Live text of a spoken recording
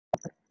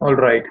All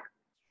right,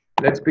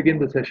 let's begin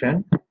the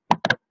session.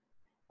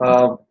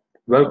 Uh,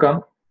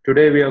 Welcome.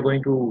 Today we are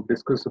going to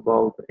discuss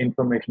about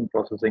information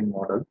processing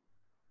model.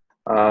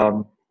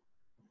 Um,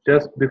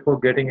 just before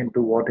getting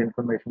into what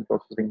information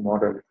processing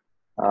model,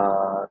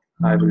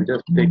 I will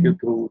just take you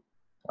through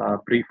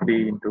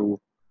briefly into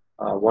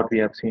what we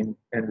have seen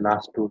in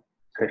last two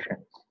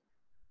sessions.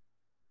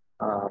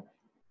 Uh,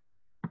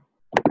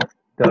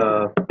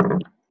 the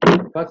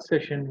first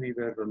session we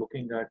were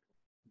looking at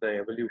the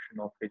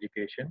evolution of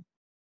education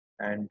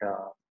and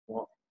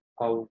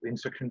how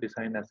instruction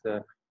design as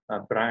a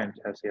branch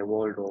has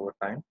evolved over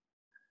time.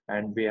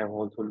 And we have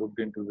also looked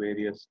into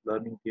various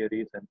learning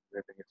theories and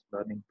various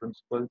learning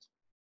principles.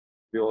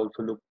 We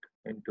also looked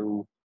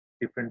into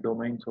different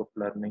domains of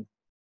learning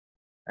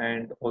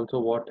and also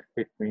what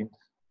it means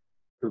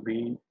to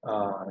be,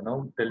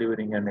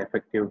 delivering an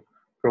effective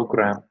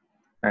program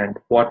and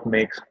what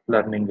makes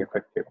learning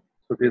effective.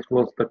 So this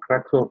was the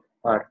crux of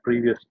our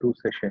previous two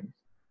sessions.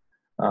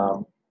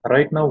 Um,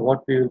 right now,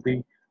 what we will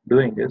be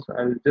doing is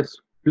I will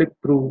just flip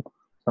through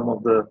some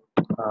of the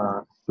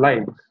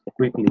slides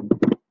quickly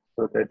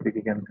so that we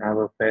can have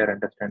a fair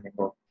understanding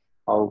of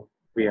how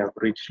we have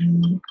reached,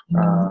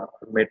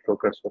 made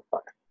progress so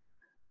far.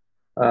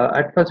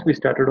 At first, we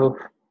started off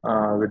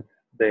with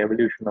the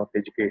evolution of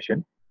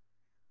education.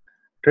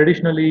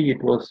 Traditionally,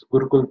 it was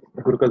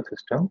Gurukul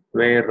system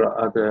where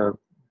the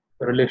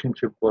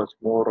relationship was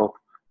more of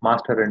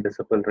master and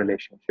disciple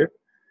relationship,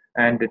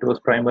 and it was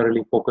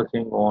primarily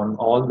focusing on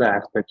all the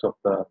aspects of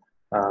the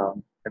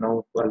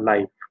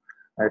life.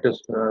 It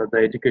is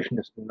the education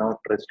is not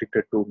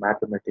restricted to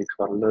mathematics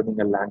or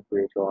learning a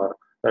language or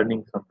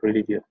learning some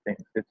religious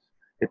things.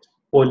 It's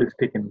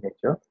holistic in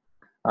nature.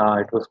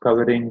 It was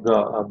covering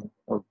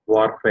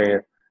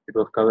warfare. It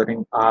was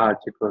covering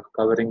arts. It was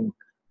covering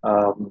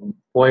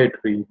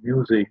poetry,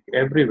 music,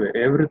 everywhere,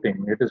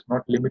 everything. It is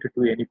not limited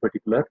to any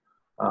particular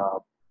uh,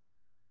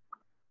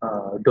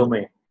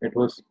 domain. It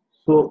was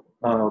so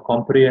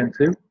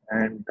comprehensive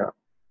and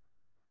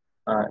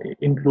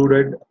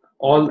included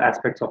all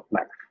aspects of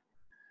life.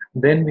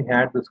 Then we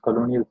had this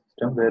colonial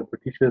system where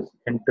Britishers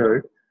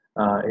entered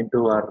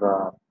into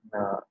our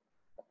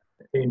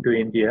into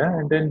India,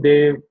 and then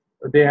they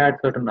had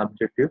certain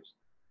objectives.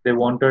 They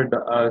wanted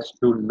us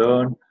to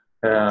learn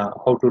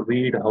how to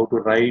read, how to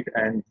write,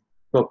 and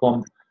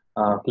perform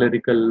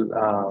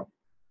clerical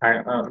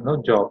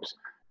jobs.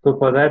 So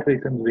for that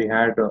reason, we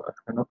had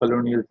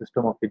colonial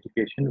system of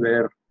education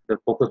where the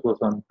focus was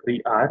on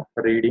 3R: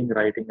 reading,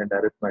 writing, and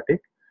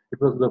arithmetic. It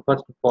was the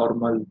first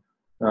formal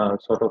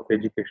sort of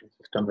education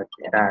system that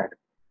we had,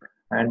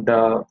 and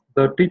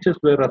the teachers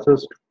were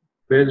assessed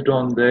based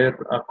on their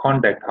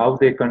conduct, how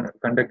they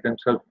conduct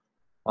themselves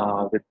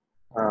with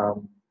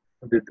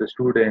with the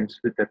students,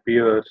 with their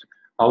peers,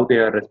 how they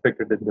are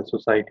respected in the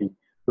society.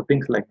 So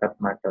things like that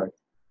mattered.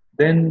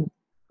 Then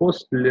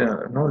post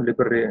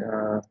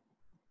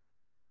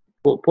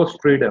post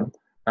freedom,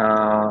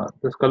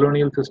 this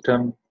colonial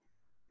system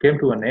came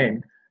to an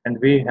end, and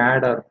we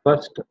had our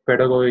first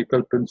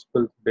pedagogical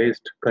principles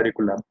based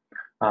curriculum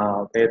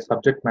where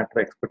subject matter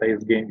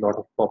expertise gained a lot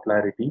of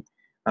popularity,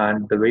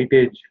 and the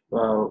weightage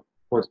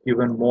was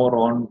given more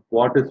on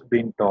what is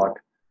being taught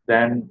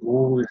than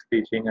who is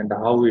teaching and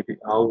how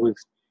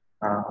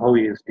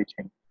he is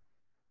teaching.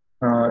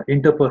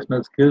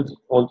 Interpersonal skills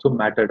also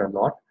mattered a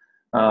lot.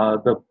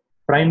 The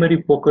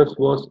primary focus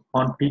was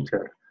on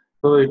teacher.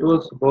 So it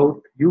was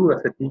about you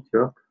as a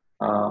teacher,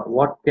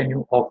 what can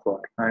you offer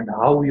and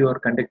how you are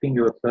conducting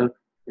yourself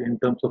in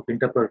terms of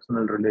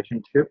interpersonal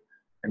relationship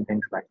and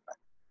things like that.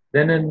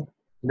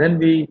 Then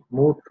we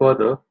moved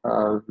further,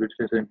 which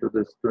is into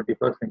this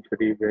 21st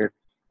century where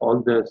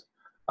all this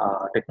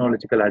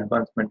technological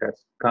advancement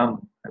has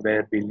come,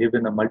 where we live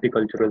in a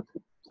multicultural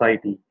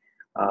society,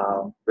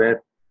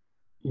 where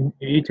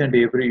each and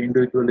every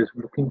individual is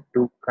looking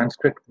to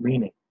construct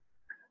meaning,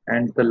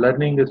 and the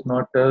learning is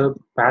not a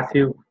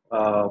passive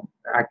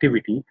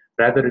activity,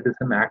 rather it is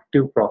an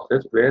active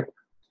process where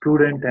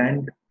student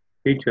and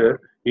teacher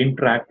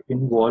interact,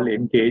 involve,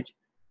 engage,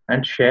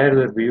 and share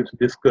their views,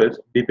 discuss,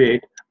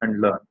 debate, and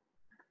learn.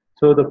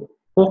 So the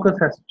focus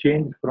has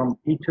changed from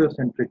teacher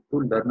centric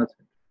to learner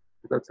centric.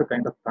 That's a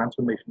kind of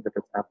transformation that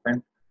has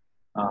happened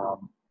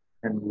um,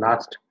 in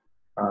last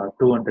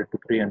 200 to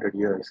 300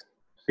 years.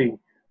 See,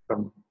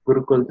 from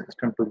Gurukul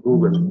system to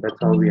Google,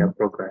 that's how we have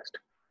progressed.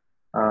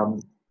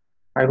 Um,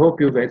 I hope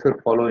you guys are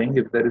following.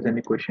 If there is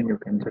any question, you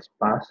can just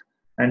pass.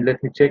 And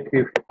let me check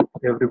if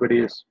everybody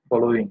is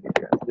following it.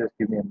 Yeah, just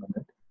give me a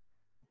minute.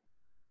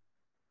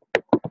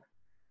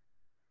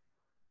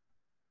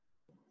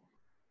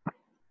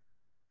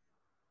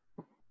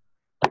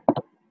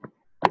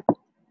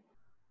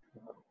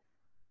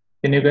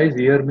 Can you guys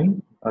hear me?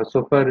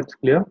 So far, it's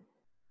clear.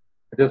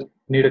 I just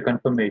need a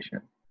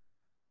confirmation.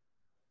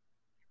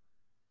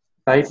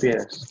 Type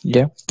yes.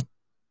 Yeah.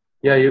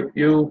 Yeah,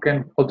 you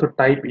can also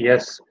type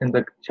yes in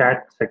the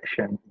chat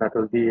section. That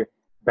will be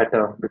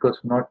better because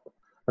not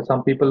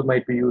some people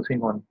might be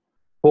using on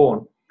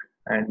phone,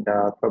 and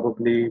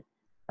probably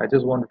I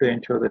just wanted to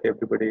ensure that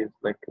everybody is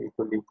like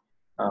equally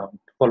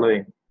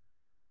following.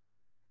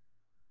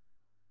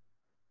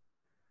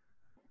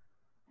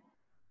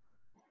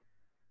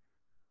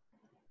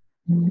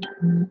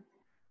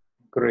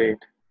 Great.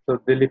 So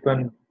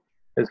Dilipan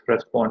is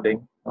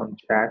responding on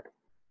chat.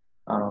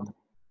 Um,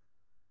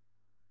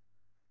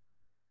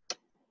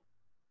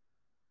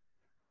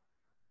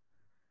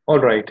 all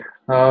right.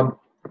 Um,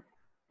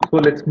 so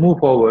let's move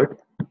forward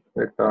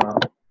with.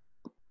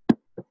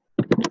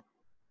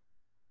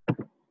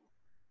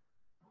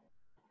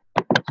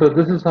 So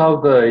this is how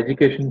the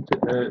education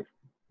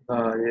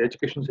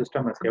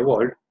system has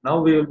evolved.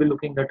 Now we will be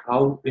looking at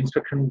how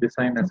instruction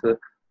design as a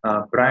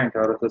branch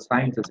or as a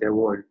science has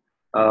evolved.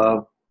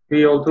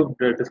 We also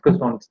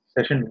discussed on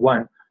session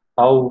one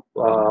how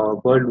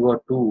World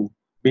War II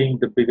being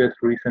the biggest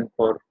reason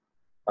for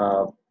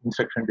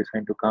instruction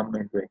design to come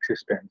into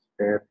existence,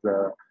 where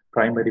the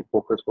primary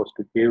focus was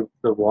to give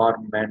the war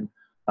men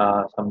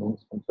some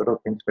sort of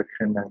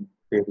instruction, and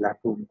they will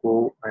have to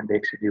go and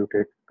execute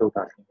it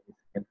without asking any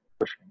second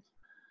questions.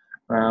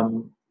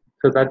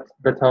 So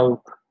that's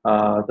how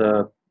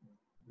the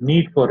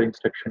need for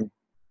instruction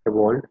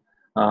evolved.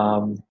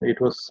 It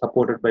was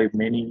supported by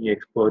many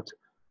experts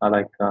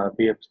like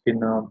B.F.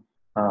 Skinner,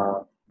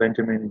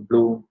 Benjamin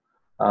Bloom,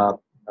 uh,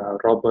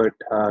 Robert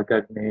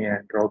Gagne,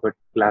 and Robert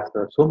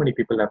Glasser. So many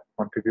people have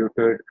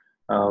contributed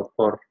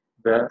for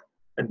the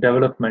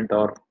development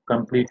or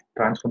complete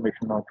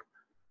transformation of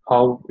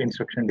how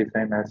instruction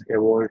design has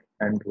evolved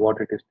and what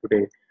it is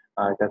today.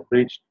 It has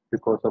reached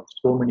because of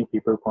so many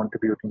people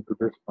contributing to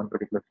this one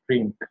particular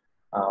stream.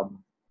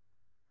 Um,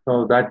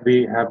 so that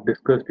we have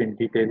discussed in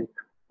detail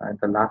in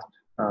the last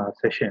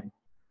session.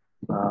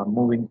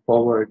 Moving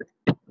forward,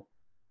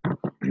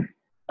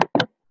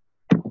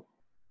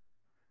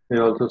 we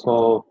also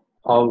saw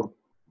how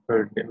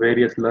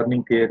various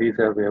learning theories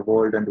have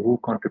evolved and who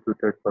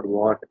contributed for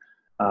what,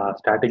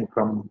 starting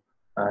from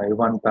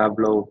Ivan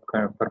Pavlov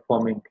kind of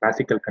performing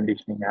classical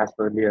conditioning as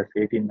early as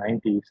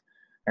 1890s,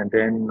 and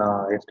then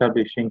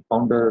establishing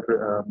founder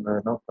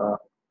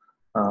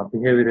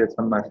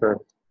behaviorism as a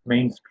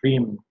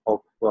mainstream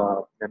of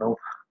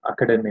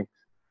academics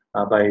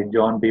by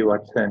John B.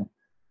 Watson,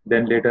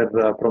 then later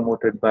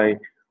promoted by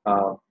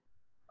uh,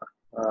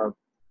 uh,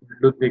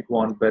 Ludwig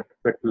von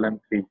Betlem.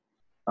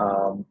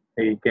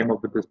 He came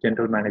up with this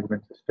general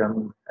management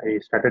system. He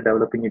started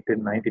developing it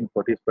in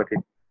 1940s, but it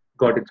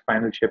got its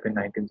final shape in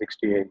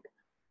 1968.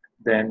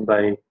 Then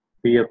by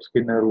B.F.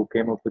 Skinner, who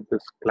came up with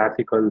this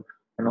classical,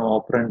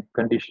 operant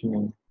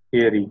conditioning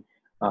theory,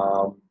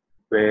 um,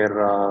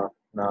 where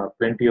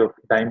plenty of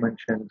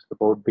dimensions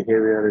about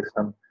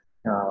behaviorism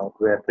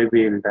were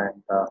revealed,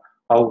 and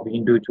how the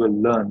individual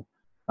learn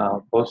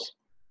was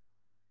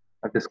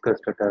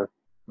discussed at a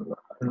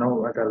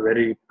at a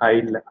very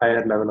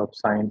higher level of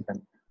science,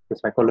 and the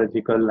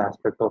psychological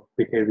aspect of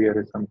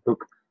behaviorism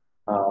took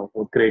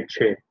great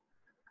shape.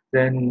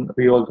 Then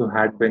we also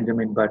had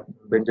Benjamin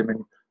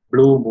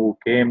Bloom, who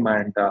came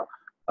and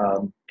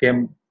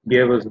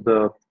gave us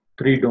the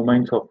three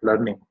domains of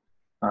learning.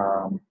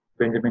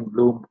 Benjamin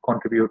Bloom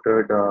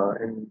contributed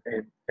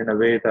in a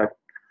way that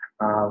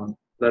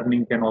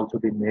learning can also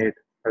be made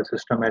a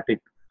systematic,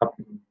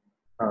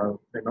 uh,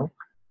 you know,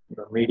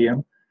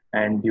 medium,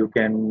 and you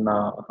can.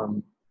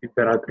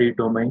 There are three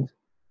domains: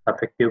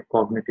 affective,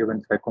 cognitive,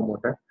 and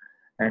psychomotor.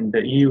 And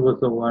he was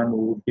the one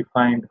who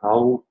defined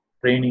how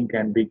training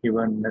can be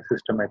given in a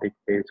systematic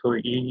way. So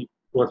he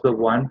was the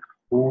one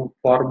who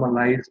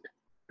formalized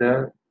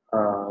the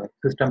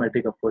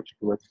systematic approach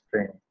towards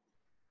training.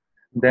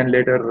 Then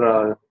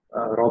later,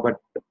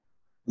 Robert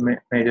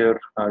Major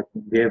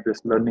gave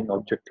this learning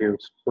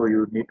objectives. So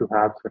you need to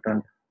have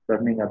certain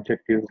learning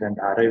objectives, and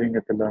arriving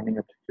at the learning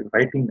objective,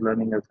 writing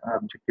learning as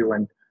objective,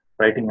 and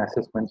writing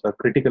assessments are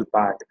critical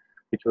part,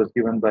 which was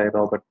given by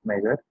Robert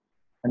Major.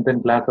 And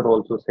then Glasser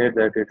also said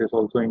that it is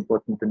also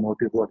important to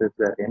notice what is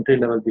their entry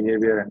level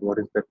behavior and what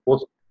is their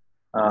post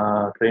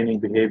training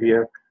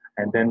behavior,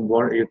 and then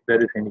what if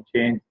there is any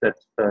change,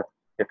 that's the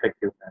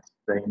effectiveness,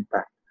 the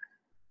impact.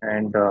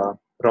 And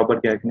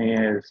Robert Gagne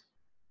is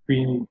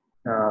being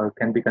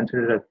can be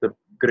considered as the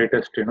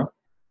greatest.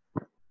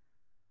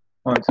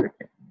 One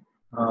second.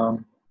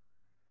 Um,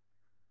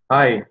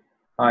 hi,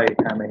 hi,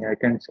 Amy. I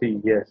can see.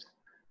 Yes.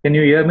 Can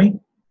you hear me?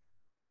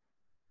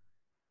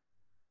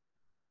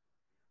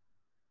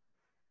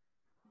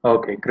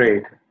 Okay,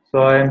 great.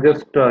 So I am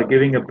just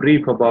giving a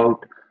brief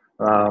about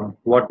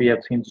what we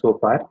have seen so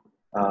far.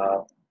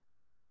 Uh,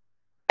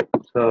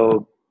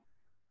 so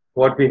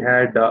what we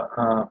had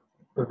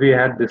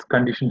these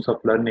conditions of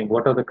learning.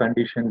 What are the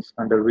conditions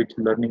under which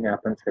learning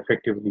happens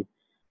effectively,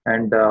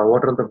 and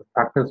what are the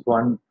factors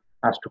one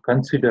has to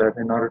consider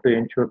in order to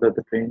ensure that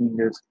the training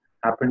is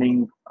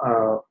happening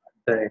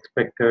the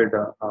expected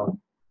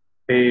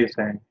pace,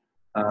 and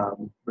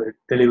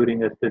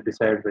delivering us the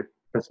desired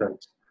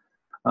results.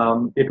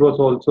 It was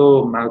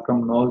also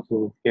Malcolm Knowles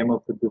who came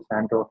up with this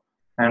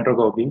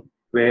andragogy,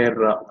 where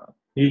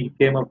he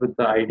came up with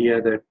the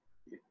idea that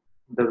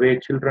the way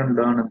children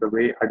learn and the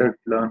way adults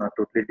learn are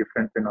totally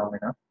different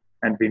phenomena,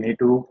 and we need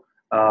to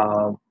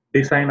uh,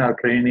 design our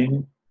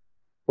training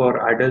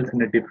for adults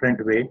in a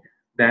different way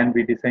than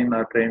we design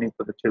our training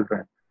for the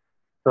children.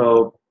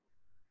 So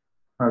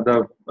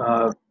the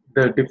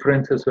the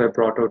differences were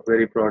brought out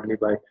very broadly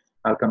by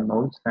Malcolm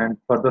Knowles, and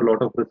further a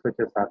lot of research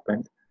has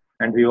happened.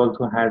 And we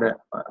also had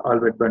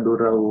Albert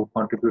Bandura who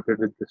contributed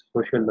with this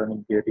social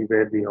learning theory,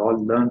 where we all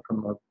learn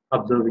from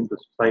observing the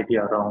society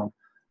around,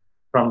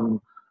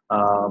 from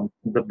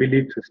the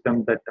belief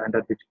system that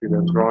under which we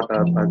were brought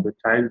up, as the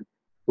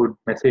childhood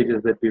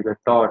messages that we were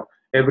taught.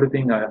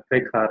 Everything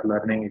affects our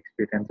learning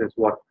experiences.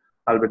 What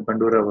Albert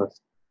Bandura was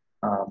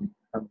um,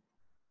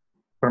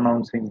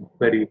 pronouncing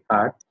very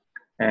hard.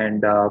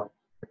 And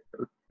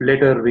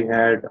later we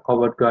had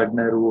Howard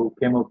Gardner, who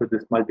came up with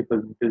this multiple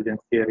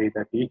intelligence theory,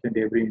 that each and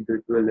every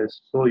individual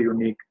is so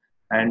unique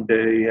and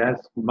he has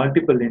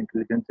multiple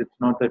intelligence. It's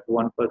not that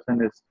one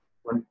person is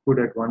good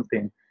at one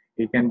thing.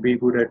 He can be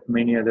good at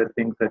many other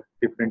things at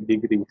different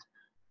degrees.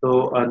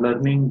 So our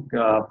learning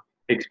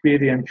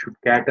experience should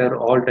cater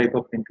all type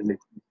of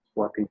intelligence,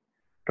 what he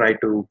tried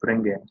to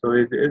bring in.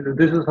 So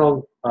this is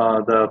how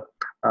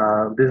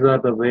these are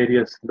the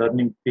various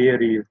learning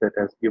theories that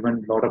has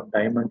given a lot of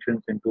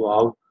dimensions into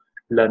how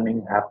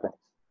learning happens.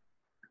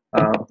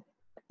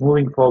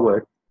 Moving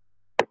forward,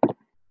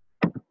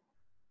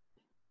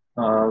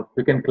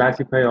 we can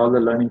classify all the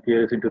learning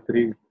theories into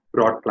three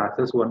broad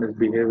classes. One is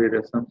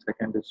behaviorism,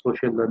 second is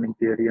social learning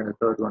theory, and the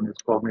third one is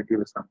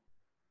cognitivism.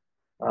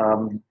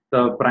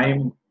 The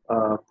prime,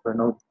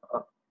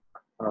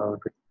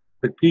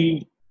 the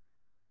key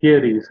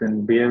theories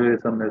in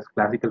behaviorism is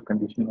classical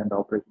conditioning and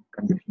operational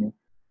conditioning.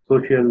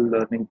 Social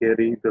learning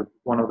theory,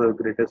 one of the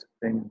greatest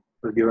things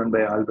was given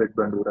by Albert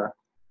Bandura.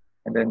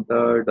 And then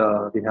third,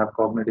 we have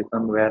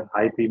cognitivism, where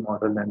IP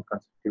model and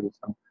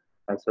constructivism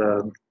as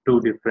two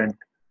different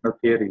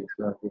theories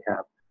we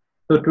have.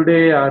 So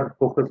today our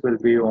focus will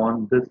be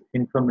on this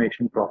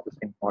information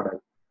processing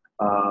model.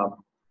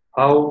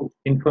 How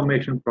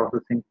information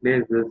processing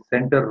plays a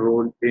center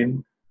role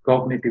in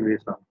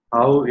cognitivism,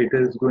 how it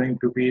is going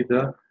to be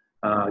the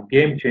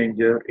game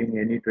changer in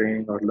any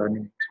training or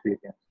learning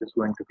experience is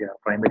going to be our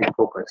primary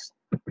focus.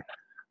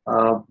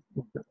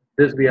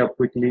 This we have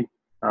quickly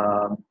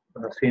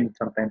seen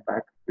some time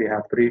back. We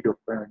have three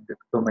different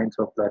domains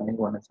of learning.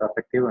 One is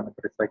affective, another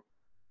is like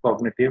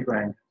cognitive,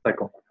 and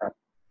psychomotor.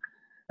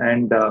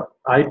 And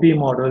IP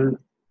model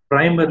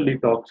primarily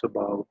talks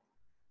about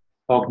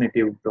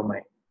cognitive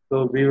domain.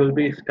 So we will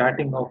be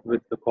starting off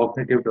with the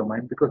cognitive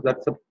domain because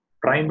that's the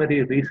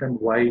primary reason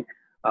why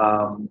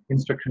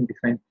instruction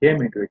design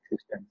came into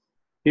existence.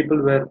 People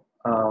were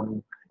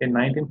in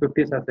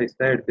 1950s, as I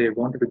said, they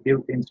wanted to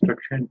give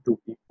instruction to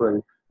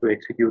people to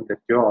execute the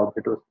job.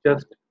 It was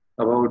just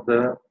about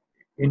the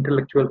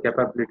intellectual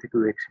capability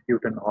to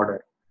execute an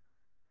order.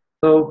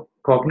 So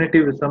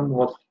cognitivism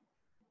was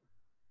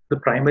the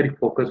primary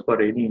focus for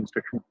any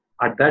instruction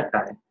at that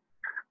time.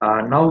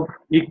 Now,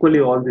 equally,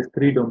 all these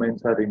three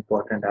domains are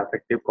important: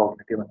 affective,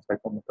 cognitive, and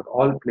psychomotor.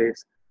 All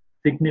plays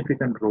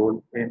significant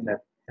role in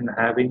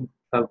having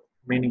a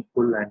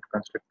meaningful and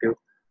constructive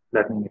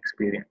learning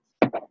experience.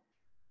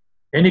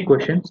 Any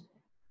questions?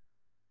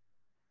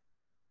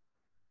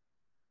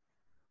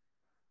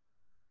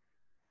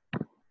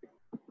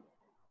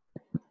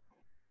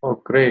 Oh,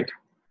 great.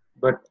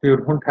 But you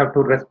don't have to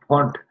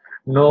respond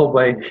no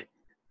by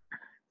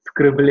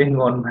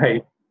scribbling on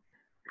my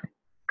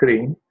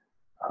screen.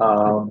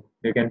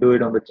 You can do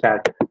it on the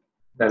chat.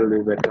 That'll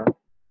be better.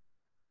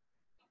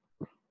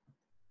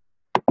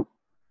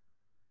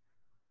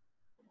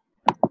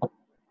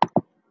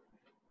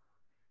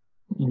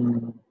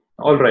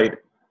 All right.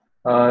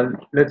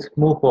 Let's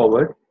move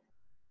forward.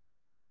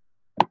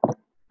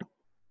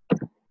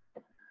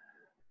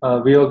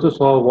 We also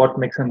saw what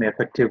makes an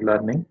effective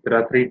learning. There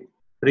are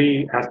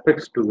three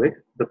aspects to it.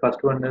 The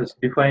first one is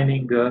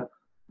defining a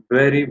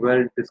very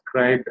well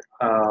described,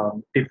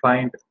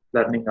 defined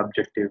learning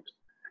objectives.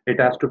 It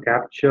has to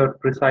capture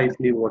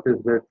precisely what is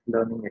the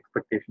learning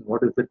expectation,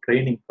 what is the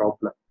training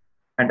problem,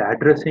 and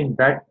addressing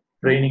that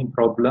training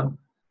problem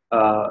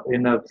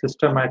in a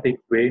systematic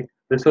way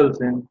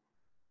results in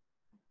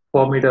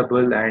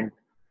formidable and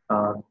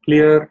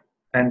clear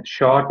and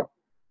short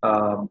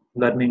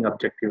learning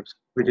objectives,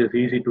 which is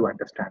easy to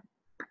understand.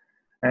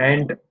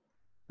 And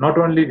not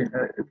only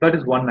that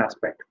is one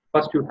aspect.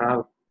 First, you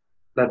have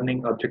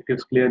learning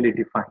objectives clearly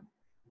defined.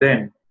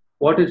 Then,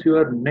 what is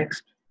your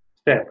next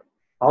step?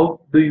 How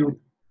do you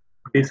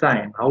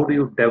design? How do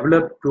you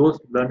develop those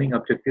learning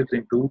objectives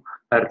into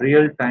a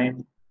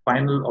real-time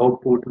final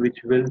output, which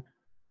will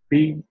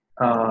be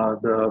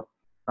the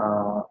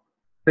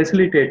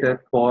facilitator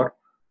for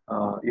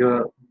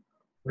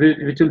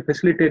which will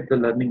facilitate the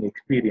learning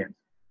experience.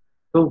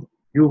 So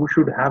you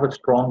should have a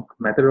strong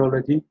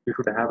methodology. You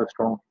should have a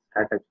strong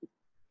strategy,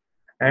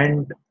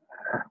 and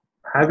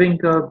having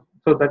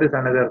so that is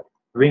another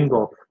wing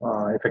of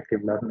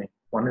effective learning.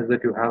 One is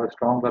that you have a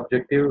strong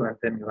objective, and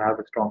then you have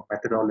a strong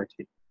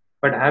methodology.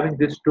 But having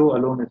these two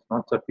alone is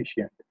not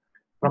sufficient.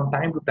 From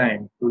time to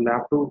time, you'll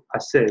have to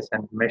assess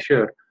and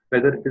measure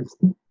whether it is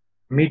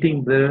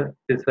meeting the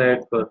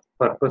desired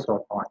purpose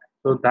or not.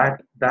 So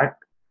that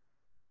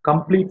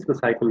completes the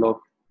cycle of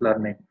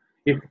learning.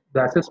 If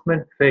the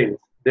assessment fails,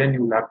 then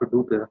you'll have to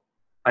do the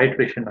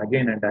iteration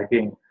again and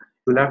again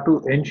You'll have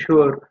to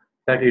ensure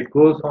that it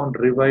goes on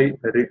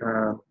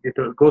it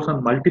goes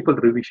on multiple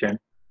revision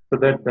so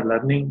that the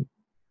learning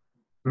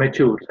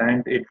matures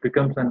and it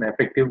becomes an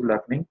effective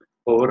learning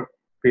over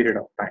period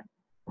of time.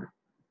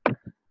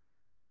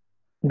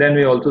 Then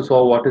we also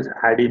saw what is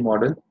ADDIE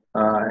model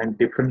and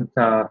different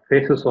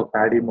phases of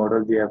ADDIE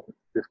model we have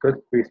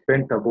discussed. We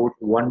spent about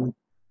one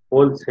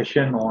whole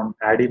session on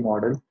ADDIE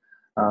model,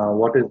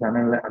 what is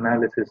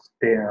analysis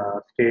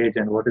stage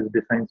and what is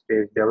design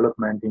stage,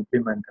 development,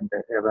 implement, and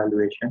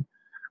evaluation.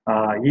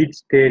 Each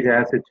stage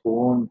has its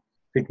own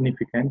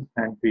significance,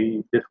 and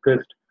we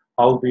discussed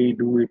how we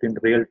do it in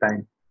real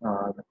time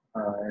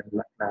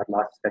in our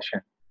last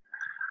session.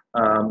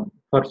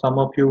 For some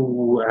of you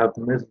who have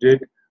missed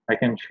it, I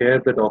can share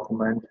the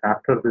document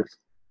after this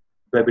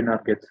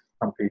webinar gets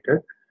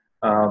completed.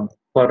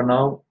 For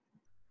now,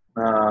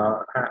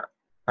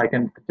 I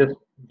can just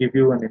give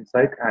you an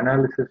insight.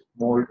 Analysis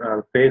mode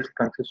phase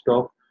consists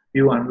of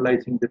you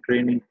analyzing the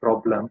training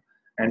problem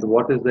and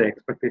what is the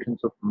expectations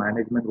of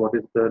management, what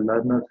is the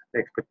learner's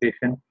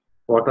expectation,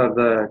 what are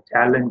the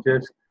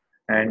challenges,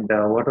 and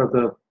what are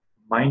the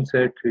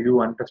mindset,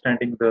 you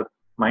understanding the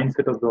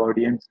mindset of the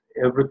audience.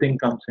 Everything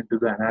comes into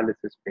the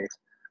analysis phase.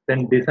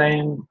 Then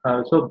design,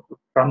 so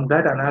from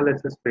that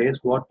analysis phase,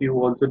 what you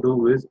also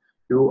do is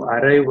you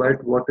arrive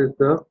at what is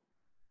the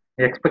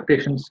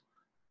expectations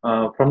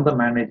from the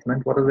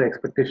management, what are the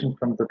expectations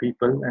from the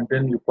people, and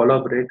then you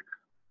collaborate,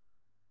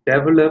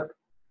 develop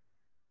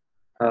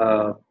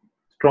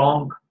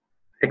strong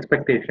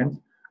expectations.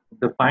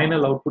 The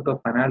final output of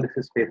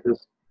analysis phase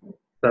is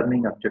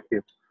learning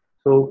objectives.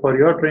 So for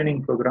your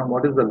training program,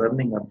 what is the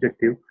learning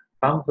objective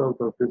comes out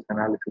of this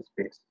analysis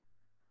phase.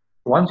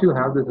 Once you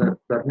have this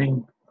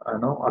learning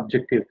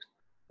objectives,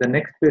 the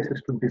next phase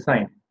is to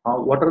design.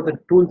 What are the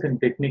tools and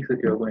techniques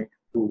that you are going to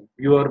do?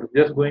 You are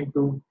just going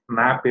to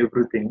map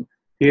everything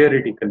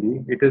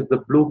theoretically. It is the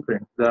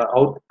blueprint. The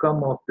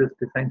outcome of this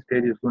design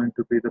stage is going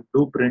to be the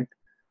blueprint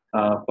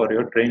for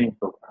your training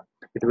program.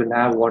 It will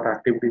have what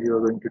activities you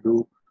are going to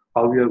do,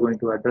 how you are going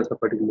to address a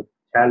particular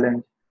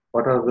challenge,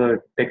 what are the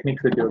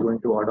techniques that you are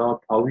going to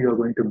adopt, how you are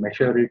going to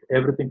measure it.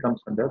 Everything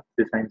comes under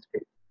design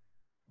stage.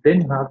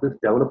 Then you have this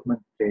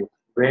development stage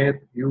where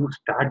you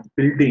start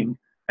building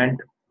and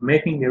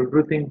making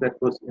everything that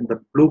was in the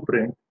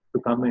blueprint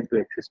to come into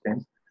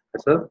existence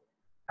as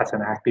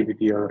an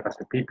activity or as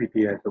a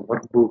PPT, as a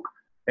workbook,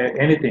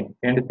 anything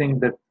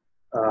that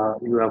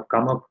you have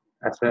come up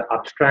as an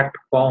abstract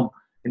form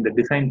in the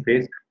design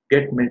phase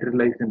get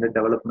materialized in the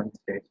development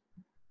stage.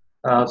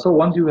 So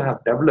once you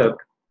have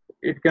developed,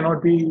 it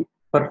cannot be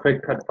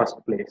perfect at first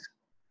place.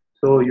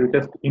 So you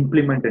just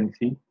implement and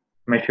see,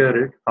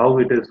 measure it, how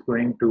it is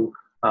going to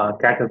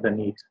cater the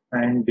needs,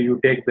 and you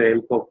take the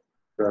help of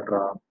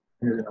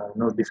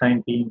your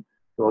design team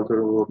to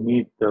also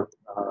meet the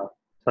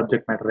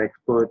subject matter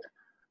experts,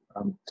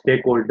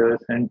 stakeholders,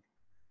 and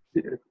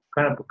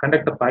kind of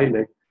conduct a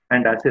pilot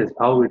and assess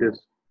how it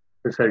is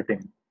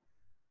resulting.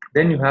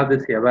 Then you have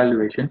this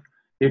evaluation.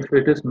 If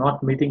it is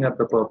not meeting up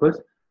the purpose,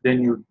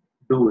 then you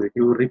do it,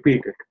 you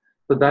repeat it.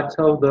 So that's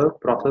how the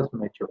process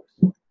matures.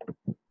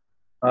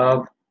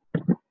 I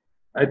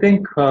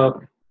think,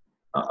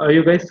 are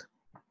you guys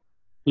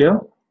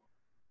clear?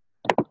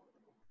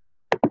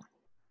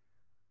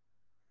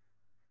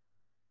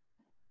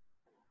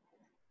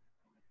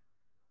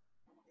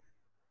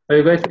 Are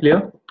you guys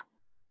clear?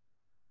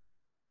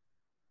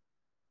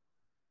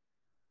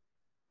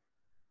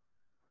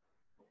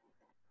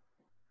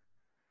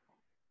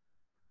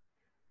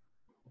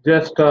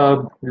 Just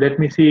let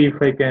me see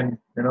if I can,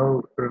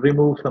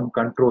 remove some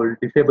control,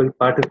 disable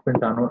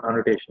participant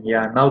annotation.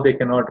 Yeah, now they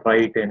cannot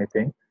write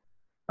anything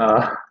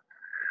on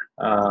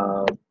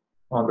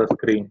the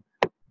screen,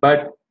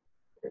 but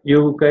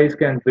you guys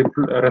can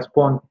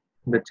respond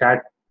in the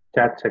chat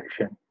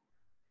section.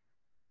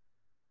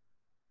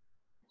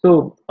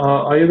 So,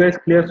 are you guys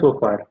clear so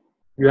far?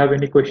 You have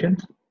any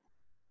questions?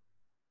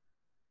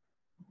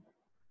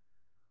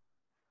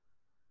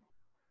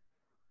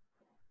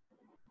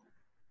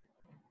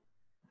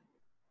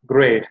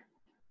 Great.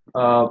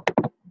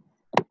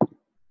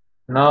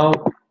 Now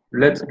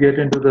let's get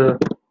into the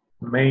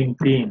main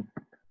theme,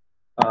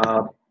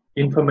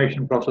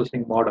 information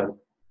processing model.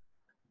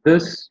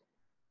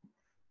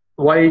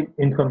 Why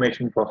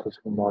information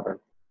processing model?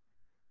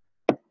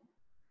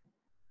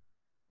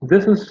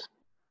 This is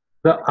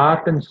the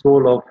art and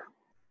soul of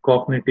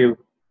cognitive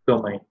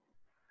domain.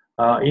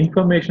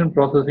 Information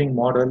processing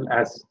model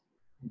has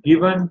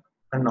given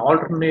an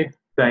alternate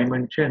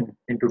dimension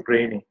into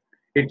training.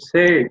 It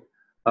said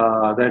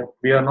that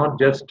we are not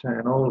just we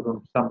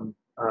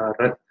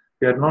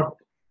are not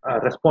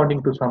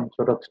responding to some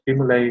sort of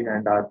stimuli,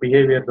 and our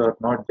behaviors are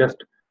not just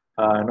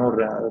a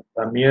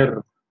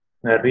mere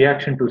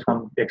reaction to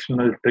some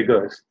external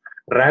triggers.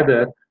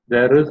 Rather,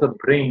 there is a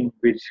brain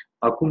which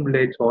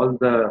accumulates all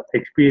the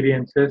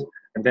experiences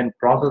and then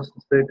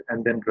processes it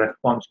and then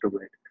responds to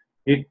it.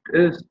 It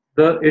is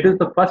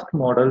the first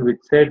model which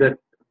said that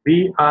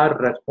we are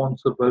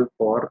responsible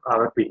for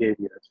our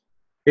behaviors.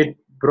 It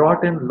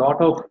brought in a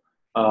lot of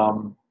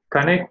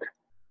connect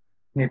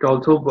It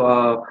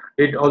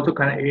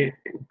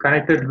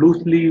connected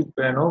loosely,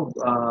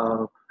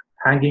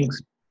 hanging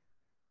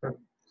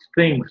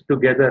strings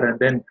together and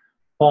then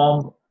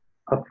form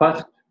a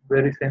first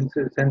very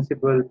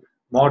sensible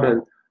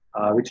model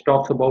which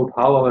talks about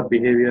how our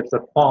behaviors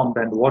are formed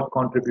and what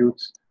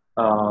contributes,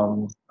 how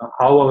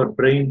our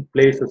brain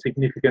plays a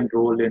significant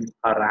role in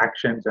our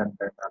actions and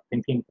our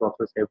thinking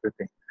process,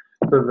 everything.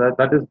 So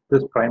that is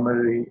this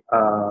primary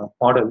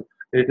model.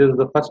 It is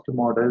the first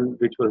model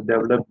which was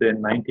developed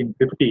in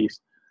 1950s,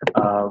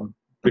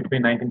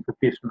 between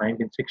 1950s to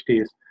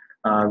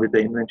 1960s, with the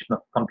invention of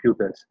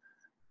computers.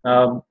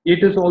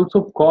 It is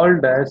also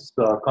called as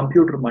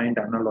computer mind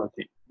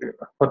analogy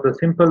for the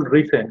simple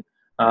reason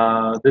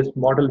this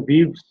model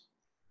views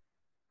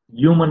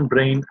human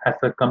brain as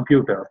a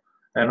computer.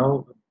 You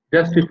know,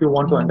 just if you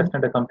want to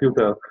understand a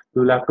computer,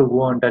 you will have to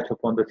go and touch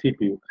upon the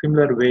CPU.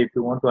 Similar way, if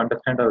you want to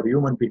understand our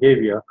human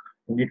behavior,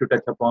 you need to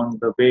touch upon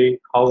the way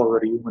how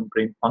our human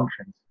brain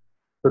functions.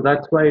 So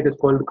that's why it is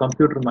called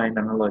computer mind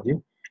analogy.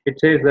 It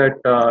says that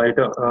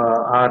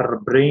our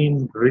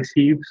brain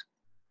receives,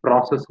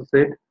 processes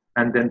it,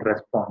 and then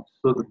responds.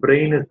 So the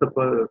brain is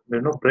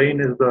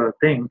the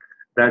thing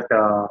that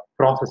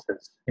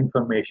processes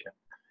information.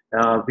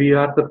 We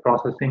are the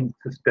processing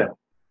system.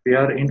 We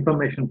are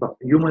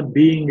human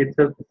being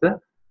itself is the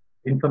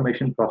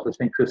information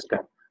processing system.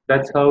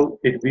 That's how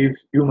it views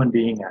human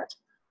being as.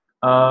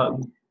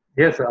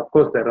 Yes, of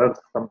course, there are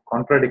some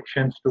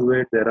contradictions to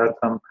it. There are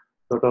some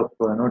sort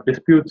of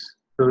disputes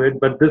to it,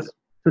 but this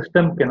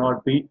system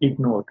cannot be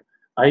ignored.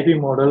 IP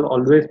model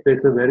always plays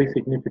a very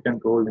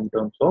significant role in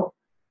terms of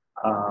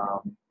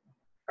um,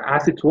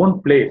 has its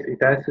own place.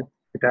 It has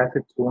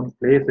its own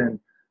place in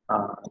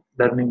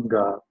learning,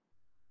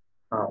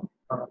 um,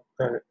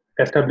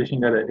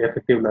 establishing an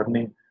effective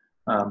learning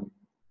um,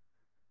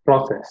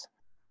 process.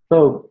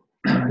 So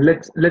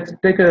let's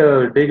take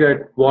a dig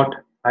at what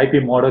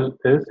IP model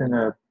is in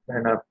a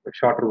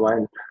shorter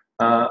while,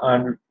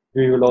 and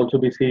we will also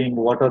be seeing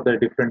what are the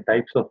different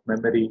types of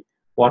memory,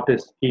 what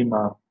is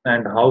schema,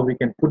 and how we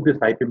can put this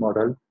IP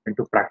model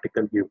into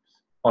practical use.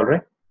 All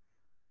right.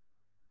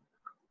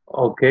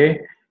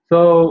 Okay.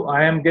 So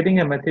I am getting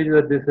a message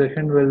that this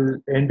session will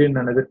end in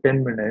another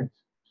 10 minutes.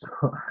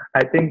 So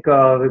I think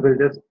we will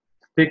just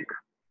stick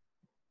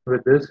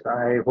with this.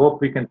 I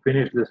hope we can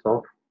finish this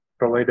off,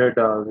 provided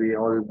we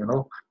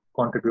all,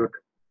 contribute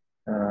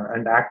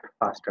and act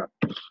faster.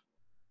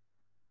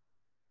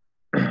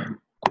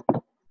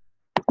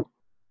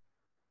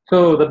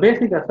 So the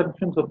basic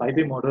assumptions of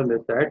IP model is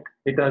that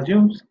it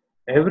assumes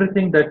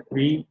everything that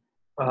we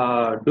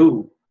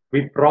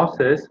we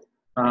process,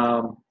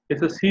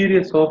 is a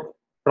series of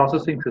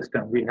processing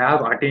system. We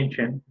have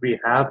attention, we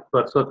have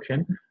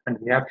perception, and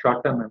we have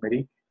short-term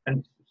memory,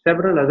 and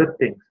several other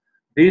things.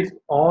 These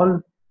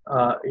all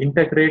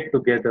integrate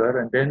together,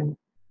 and then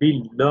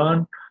we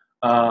learn,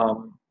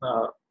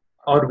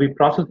 or we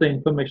process the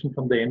information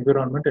from the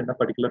environment in a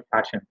particular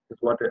fashion. Is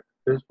what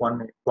is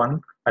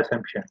one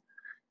assumption.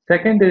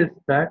 Second is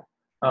that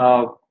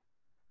uh,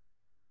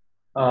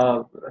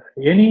 uh,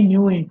 any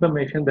new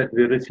information that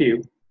we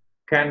receive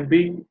can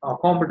be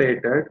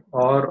accommodated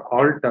or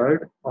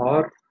altered,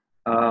 or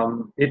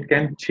it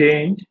can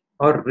change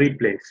or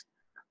replace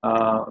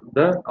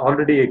the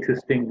already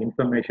existing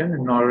information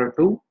in order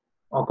to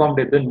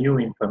accommodate the new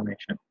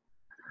information.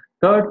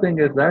 Third thing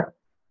is that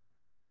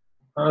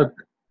uh,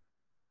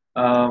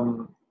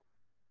 um,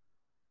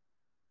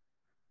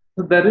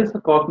 so there is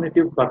a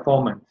cognitive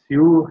performance.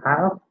 You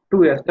have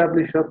to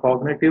establish a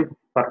cognitive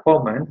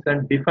performance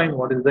and define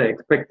what is the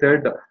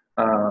expected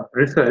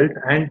result,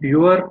 and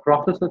your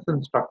processes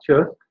and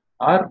structures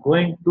are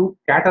going to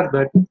cater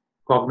that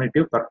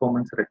cognitive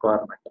performance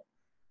requirement.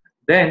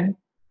 Then,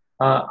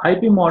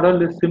 IP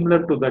model is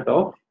similar to that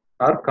of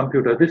our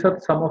computer. These are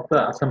some of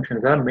the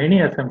assumptions. There are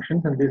many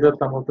assumptions, and these are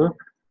some of the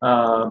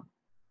uh,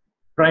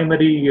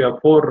 primary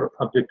four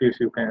objectives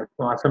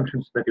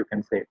assumptions that you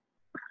can say.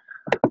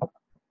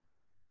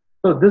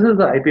 So this is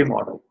the IP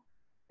model.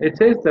 It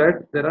says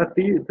that there are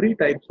three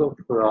types of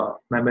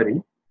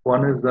memory.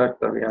 One is that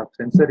we have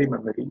sensory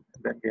memory,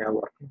 then we have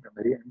working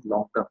memory and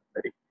long-term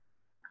memory.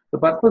 The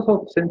purpose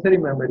of sensory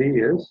memory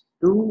is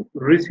to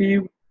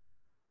receive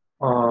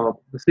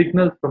the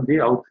signals from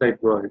the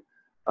outside world,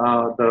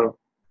 the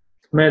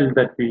smell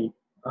that we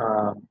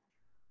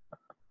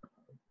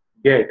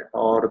get,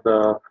 or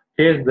the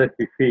taste that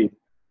we feel,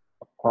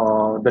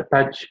 the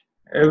touch,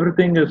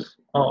 everything is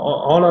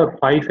all our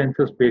five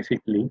senses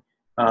basically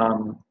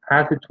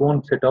has its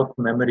own set of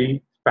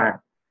memory span.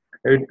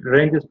 It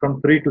ranges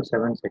from 3 to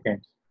 7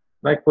 seconds.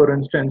 Like for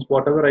instance,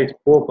 whatever I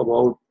spoke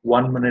about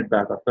 1 minute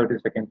back or 30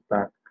 seconds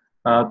back,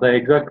 the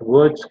exact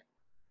words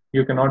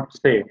you cannot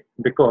say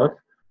because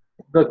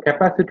the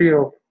capacity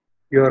of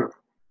your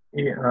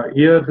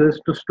ears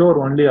is to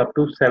store only up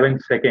to 7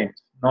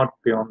 seconds, not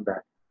beyond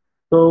that.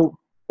 So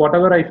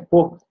whatever I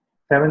spoke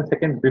 7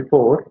 seconds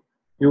before,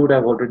 you would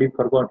have already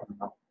forgotten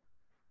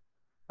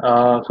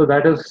now. So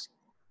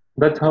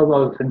that's how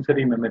our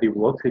sensory memory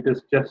works. It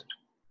is just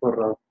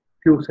for a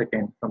few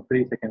seconds, from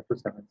 3 seconds to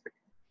 7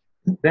 seconds.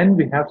 Then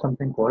we have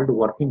something called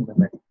working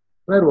memory,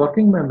 where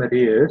working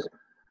memory is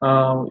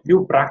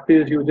you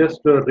practice, you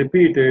just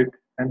repeat it,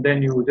 and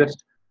then you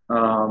just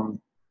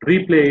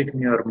replay it in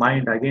your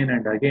mind again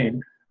and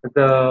again.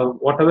 The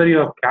whatever you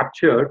have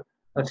captured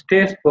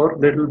stays for a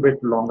little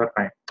bit longer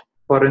time.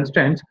 For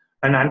instance,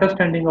 an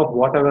understanding of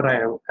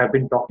whatever have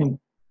been talking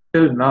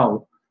till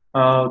now,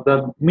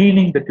 the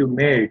meaning that you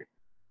made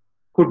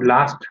could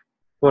last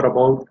for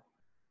about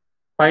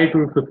 5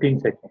 to 15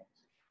 seconds.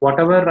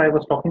 Whatever I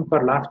was talking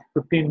for last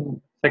 15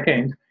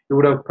 seconds, you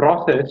would have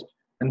processed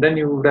and then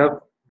you would have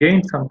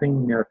gained something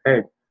in your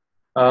head.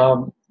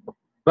 Um,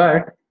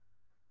 but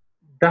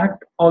that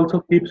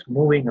also keeps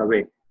moving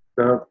away.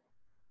 The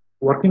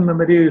working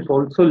memory is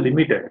also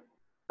limited.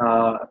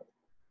 Uh,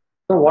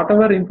 so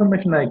whatever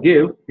information I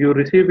give, you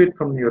receive it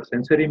from your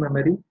sensory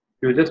memory.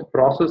 You just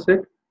process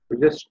it. You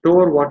just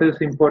store what is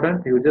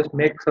important. You just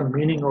make some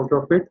meaning out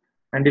of it.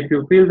 And if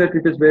you feel that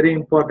it is very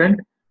important,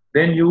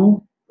 then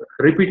you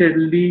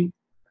repeatedly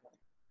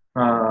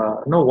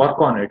work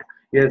on it.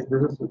 Yes,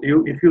 this is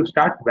you. If you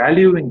start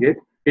valuing it,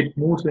 it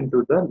moves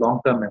into the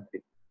long-term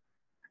memory.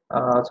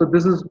 So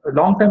this is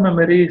long-term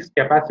memory's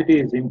capacity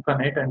is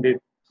infinite and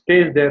it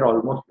stays there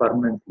almost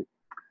permanently.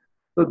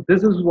 So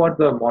this is what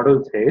the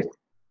model says,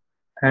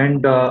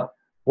 and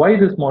why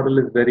this model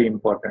is very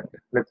important.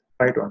 Let's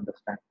try to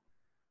understand.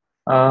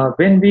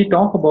 When we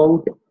talk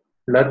about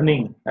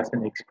learning as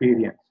an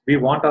experience, we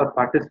want our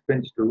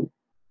participants to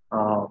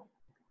uh,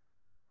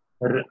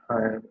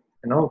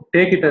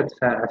 take it as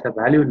a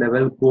value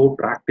level, go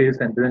practice,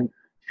 and then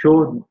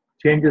show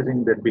changes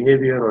in their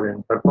behavior or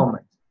in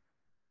performance.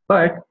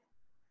 But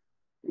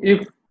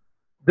if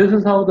this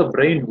is how the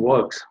brain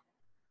works,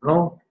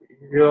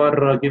 you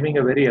are giving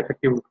a very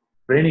effective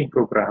training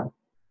program.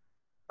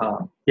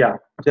 Yeah,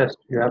 just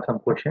you have some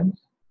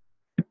questions.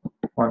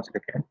 One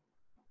second.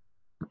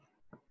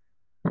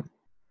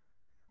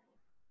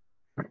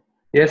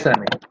 Yes,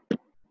 Annie.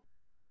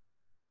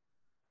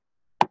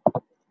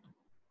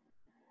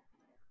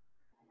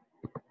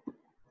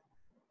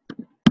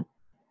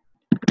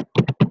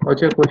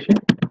 What's your question?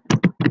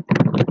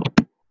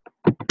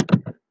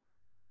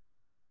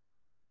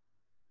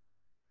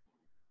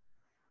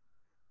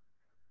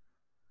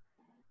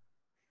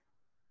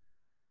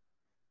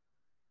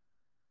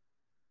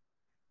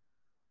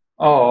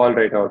 Oh, all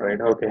right, all right.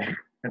 Okay,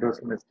 it was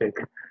a mistake.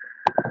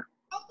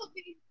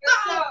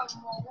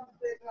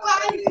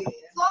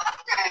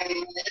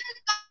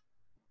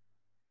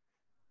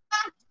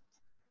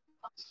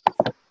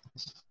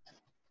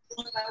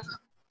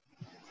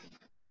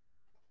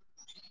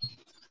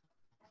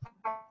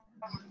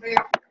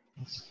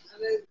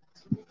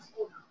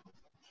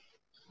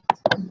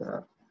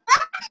 Uh,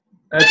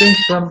 I think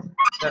some.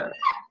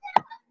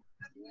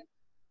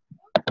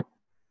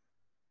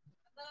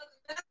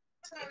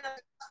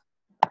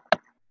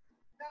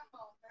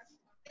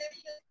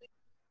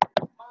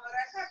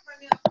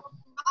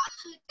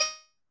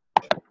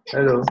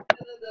 Hello.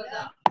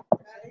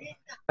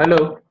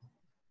 Hello.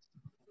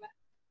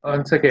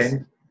 Once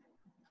again.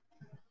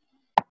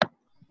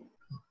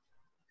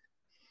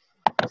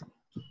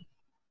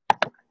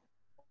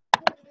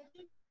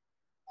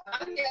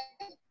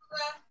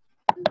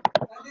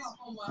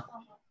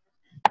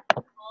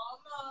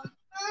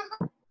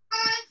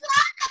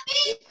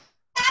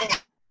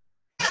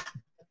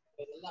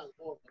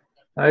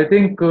 I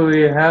think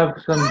we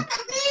have some.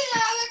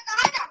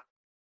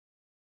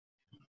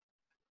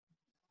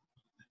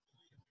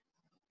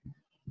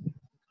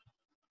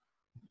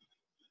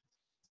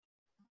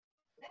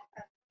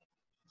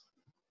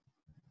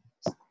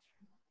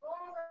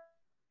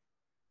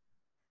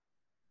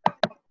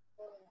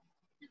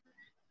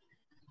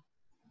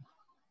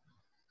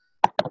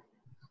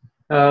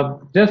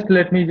 Just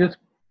let me just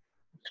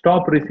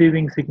stop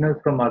receiving signals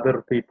from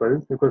other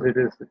people because it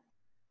is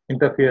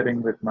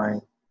interfering with my.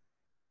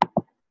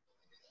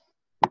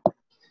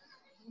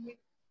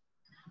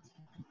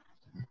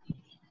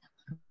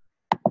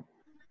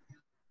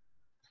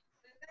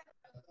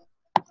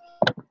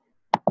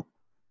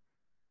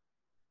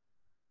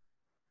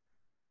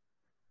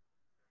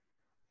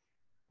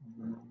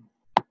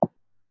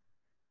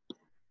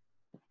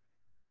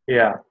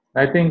 Yeah,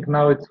 I think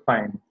now it's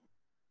fine.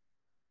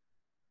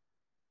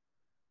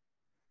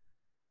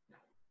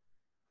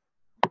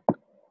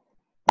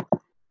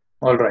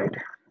 All right.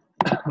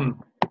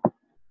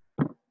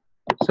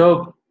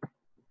 So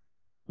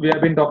we have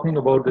been talking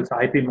about this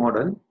IP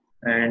model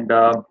and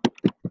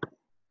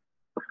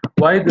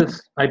why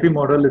this IP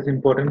model is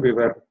important. We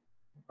were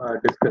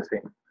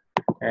discussing,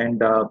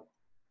 and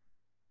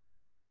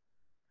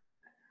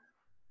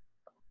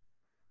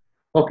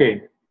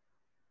okay,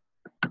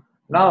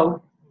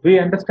 now we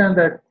understand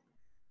that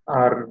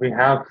we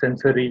have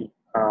sensory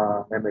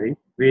memory.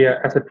 We,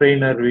 as a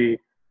trainer, we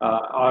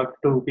have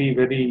to be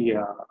very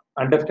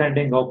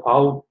understanding of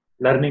how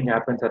learning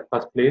happens at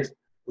first place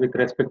with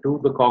respect to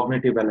the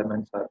cognitive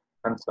elements are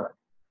concerned.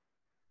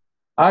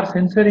 Our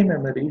sensory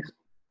memories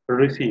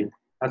receive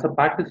as a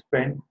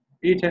participant,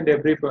 each and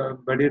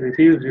everybody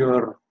receives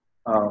your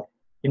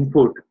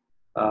input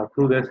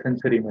through their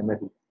sensory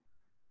memory.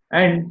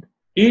 and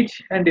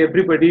each and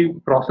everybody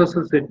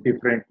processes it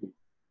differently.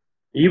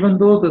 Even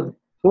though the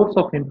source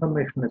of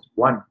information is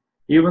one,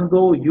 even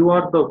though you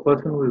are the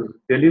person who is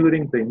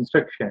delivering the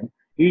instruction,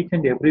 each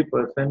and every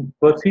person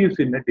perceives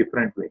in a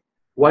different way.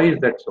 Why is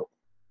that so?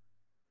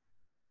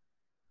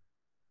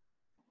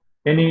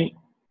 Any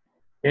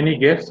any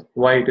guess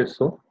why it is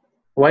so?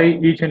 Why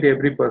each and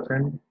every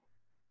person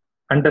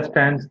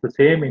understands the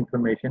same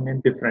information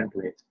in different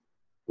ways?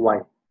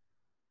 Why?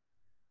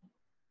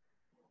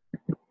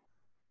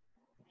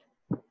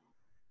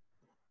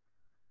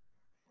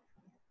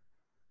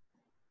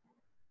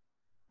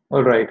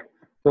 All right.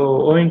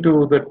 So, owing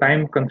to the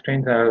time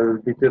constraints, I'll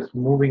be just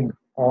moving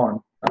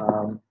on.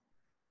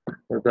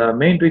 The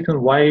main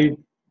reason why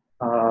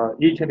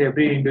each and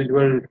every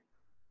individual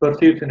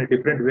perceives in a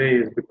different way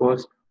is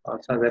because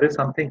so there is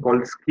something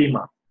called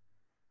schema.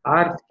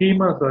 Our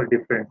schemas are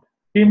different.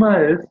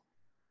 Schema is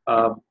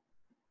uh,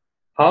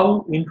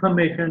 how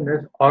information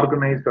is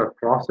organized or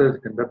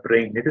processed in the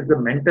brain. It is the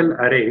mental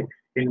array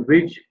in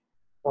which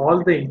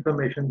all the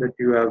information that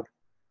you have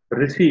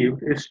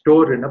received is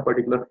stored in a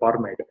particular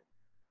format.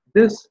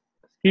 This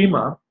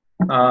schema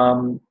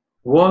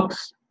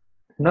works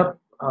in a,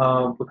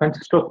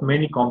 consists of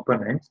many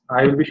components.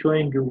 I will be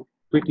showing you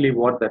quickly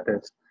what that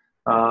is.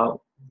 Uh,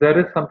 there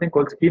is something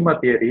called schema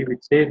theory,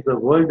 which says the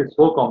world is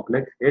so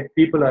complex, yet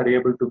people are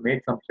able to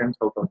make some sense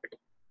out of it.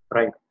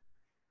 Right?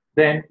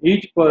 Then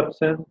each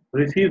person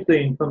receives the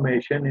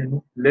information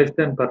in less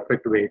than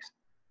perfect ways.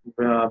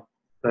 The,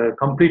 the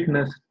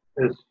completeness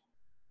is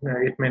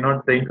it may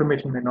not the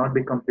information may not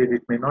be complete,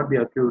 it may not be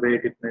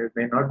accurate, it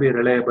may not be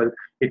reliable,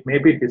 it may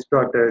be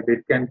distorted,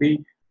 it can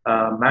be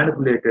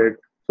manipulated.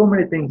 So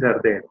many things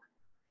are there.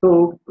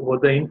 So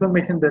what the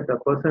information that a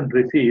person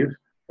receives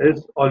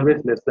is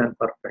always less than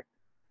perfect.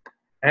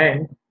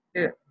 And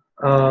eh,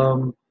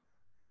 um,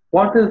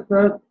 what is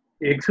the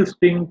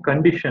existing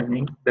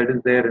conditioning that is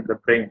there in the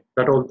brain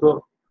that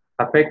also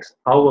affects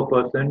how a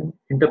person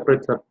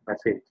interprets a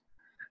message?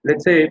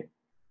 Let's say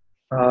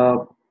uh,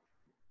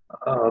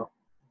 uh,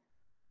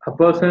 a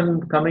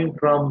person coming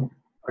from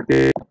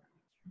a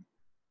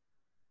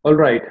all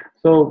right.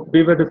 So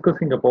we were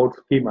discussing about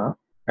schema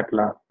at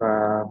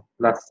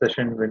last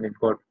session when it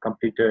got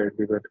completed.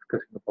 We were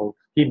discussing about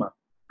schema.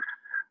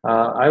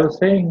 I was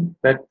saying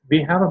that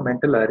we have a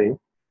mental array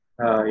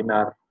in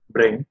our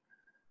brain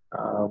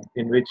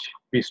in which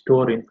we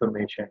store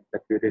information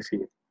that we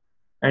receive,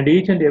 and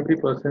each and every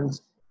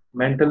person's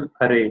mental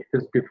array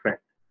is different.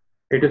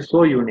 It is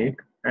so unique,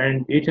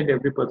 and each and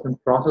every person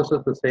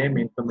processes the same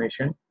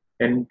information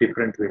in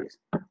different ways.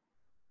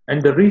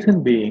 And the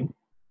reason being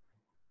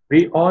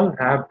we all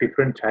have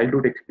different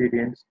childhood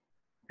experience,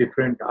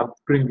 different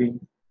upbringing.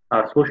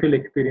 Our social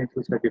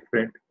experiences are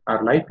different.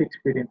 Our life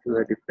experiences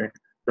are different.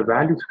 The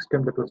value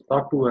system that was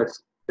taught to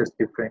us is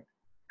different,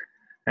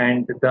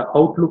 and the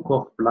outlook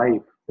of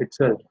life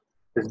itself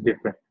is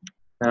different.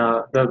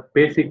 The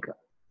basic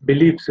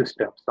belief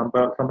system. Some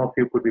of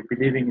you could be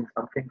believing in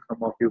something.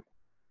 Some of you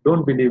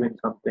don't believe in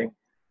something,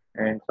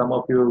 and some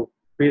of you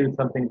feel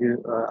something.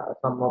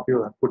 Some of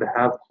you could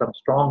have some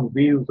strong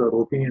views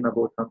or opinion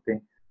about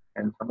something,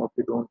 and some of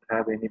you don't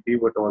have any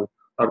view at all,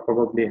 or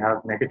probably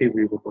have negative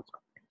view about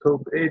something.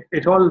 So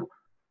it's all.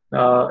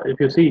 If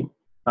you see,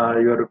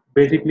 your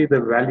basically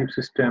the value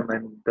system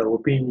and the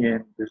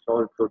opinion is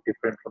also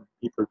different from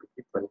people to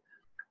people,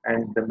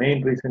 and the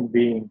main reason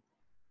being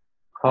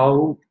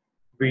how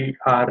we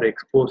are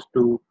exposed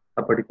to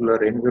a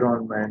particular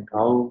environment,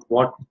 how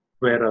what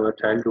were our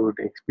childhood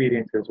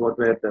experiences, what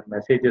were the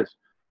messages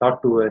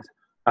taught to us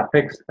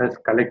affects us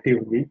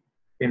collectively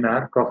in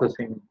our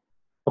processing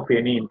of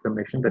any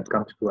information that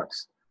comes to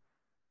us.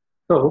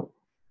 So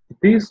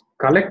this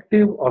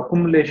collective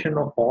accumulation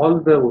of all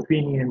the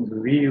opinions,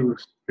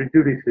 views,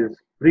 prejudices,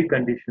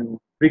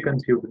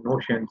 preconceived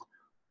notions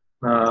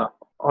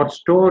are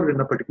stored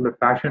in a particular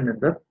fashion in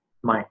the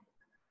mind.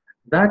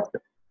 That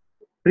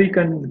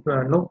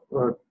no,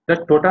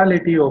 that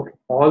totality of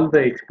all the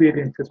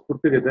experiences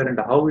put together and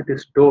how it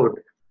is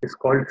stored is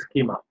called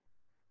schema.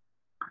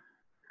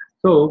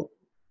 So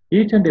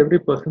each and every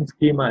person's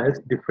schema is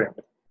different,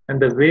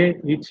 and the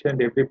way each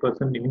and every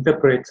person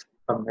interprets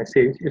a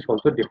message is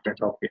also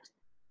different, obviously.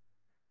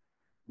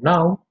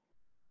 Now,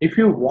 if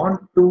you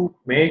want to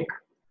make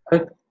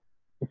a,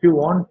 if you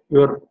want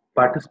your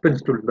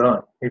participants to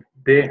learn, if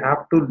they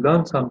have to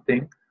learn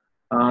something,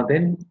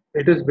 then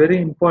it is very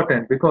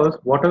important because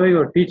whatever you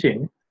are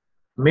teaching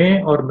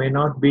may or may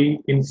not be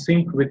in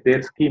sync with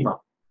their schema.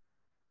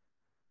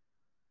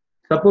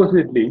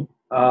 Supposedly,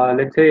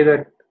 let's say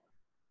that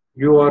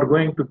you are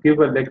going to give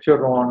a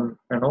lecture on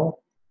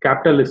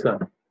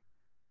capitalism,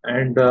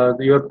 and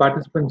your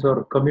participants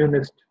are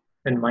communist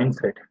in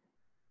mindset.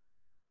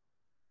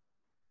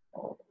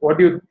 What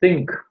do you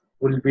think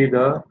will be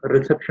the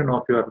reception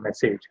of your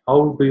message?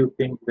 How do you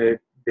think that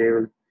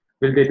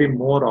will they be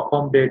more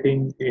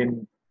accommodating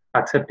in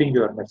accepting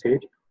your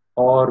message,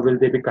 or will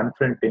they be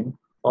confronting,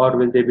 or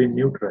will they be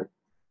neutral?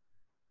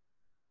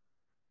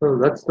 So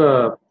that's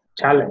the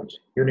challenge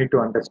you need to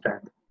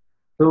understand.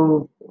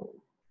 So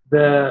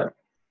the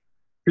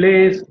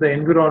place, the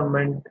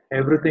environment,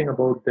 everything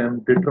about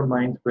them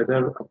determines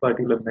whether a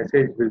particular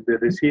message will be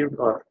received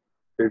or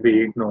will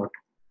be ignored.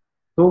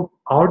 So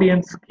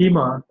audience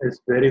schema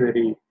is very,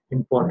 very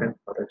important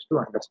for us to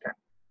understand.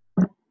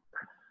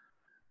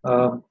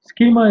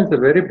 Schema is a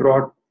very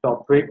broad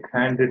topic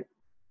and it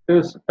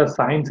is a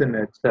science in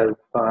itself.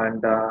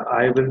 And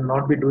I will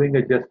not be doing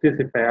a justice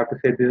if I have to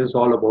say this is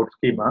all about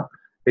schema.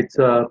 It's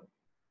a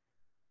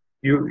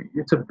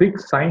it's a big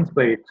science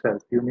by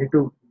itself. You need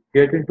to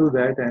get into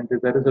that, and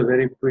there is a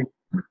very quick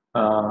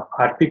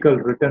article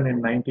written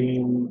in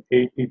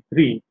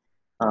 1983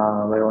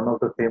 by one of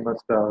the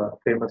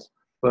famous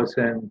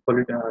person.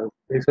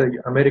 He's an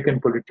American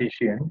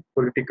politician,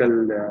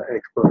 political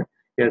expert.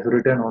 He has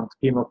written on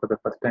schema for the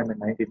first time in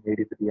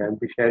 1983. I'll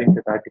be sharing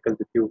that article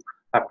with you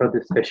after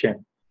this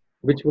session,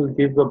 which will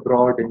give a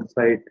broad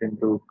insight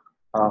into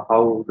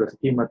how the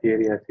schema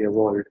theory has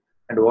evolved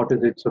and what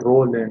is its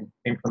role in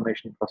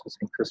information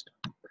processing system.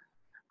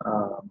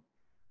 Um,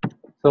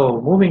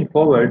 so moving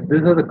forward,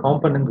 these are the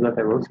components that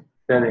I was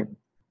telling.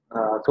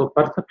 So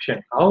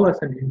perception, how as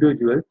an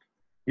individual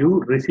you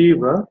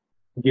receive a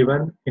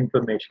given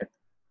information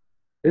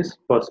is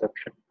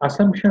perception.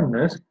 Assumption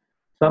is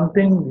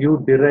something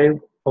you derive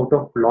out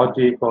of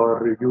logic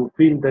or you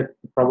feel that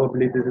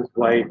probably this is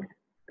why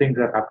things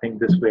are happening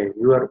this way,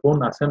 your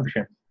own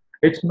assumption.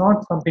 It's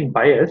not something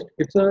biased,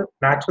 it's a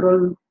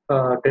natural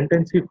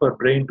tendency for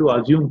brain to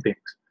assume things.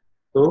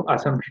 So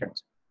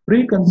assumptions.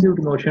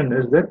 Preconceived notion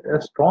is that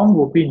a strong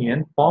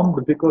opinion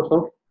formed because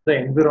of the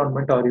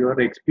environment or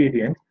your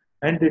experience,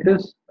 and it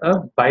is a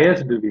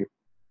biased belief.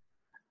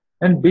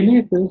 And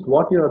belief is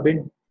what you have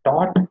been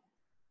taught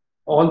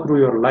all through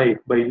your life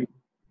by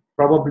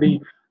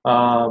probably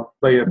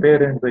by your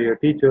parents, by your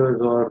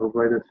teachers, or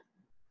by the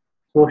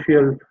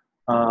social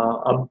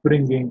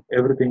upbringing.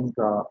 Everything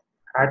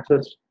adds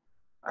us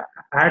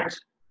adds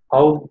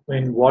how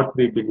in what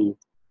we believe.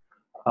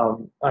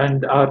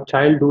 And our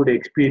childhood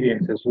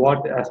experiences,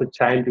 what as a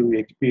child you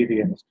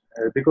experienced,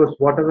 because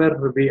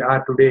whatever we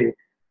are today,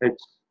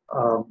 it's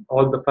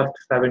all the first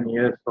 7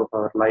 years of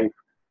our life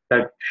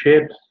that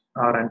shapes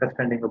our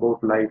understanding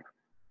about life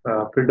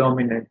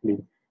predominantly.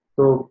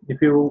 So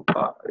if you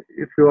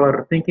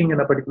are thinking in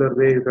a particular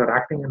way, if you are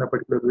acting in a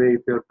particular way,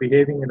 if you are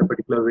behaving in a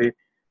particular way,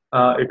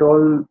 it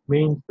all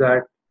means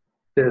that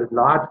the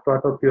large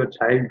part of your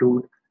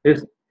childhood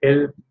is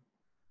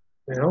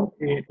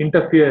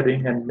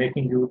interfering and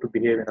making you to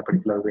behave in a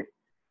particular way.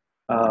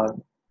 Uh,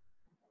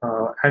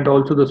 and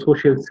also the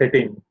social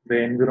setting, the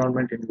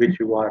environment in which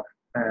you are,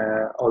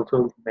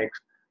 also makes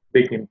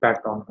big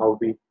impact on how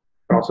we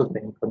process the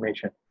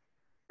information.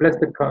 Plus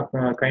the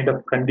kind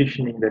of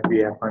conditioning that we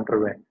have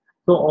underwent.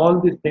 So all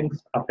these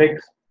things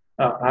affects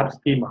our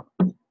schema.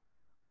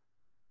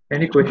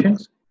 Any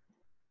questions?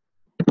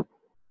 If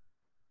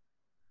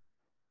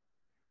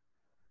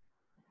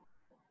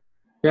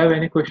you have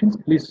any questions,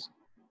 please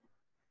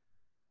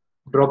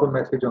drop a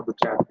message on the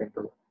chat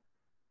window.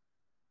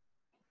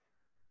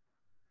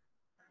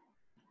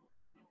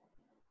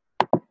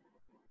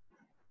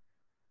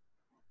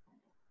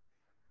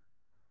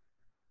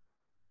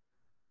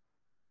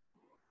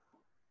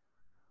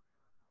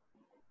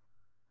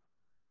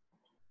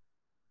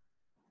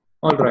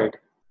 All right.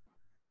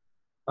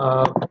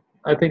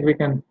 I think we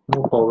can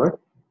move forward.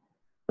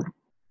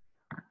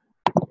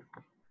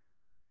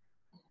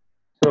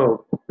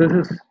 So this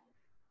is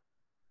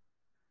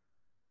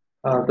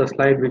the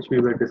slide which we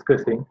were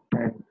discussing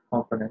and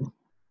components.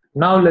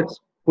 Now let's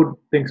put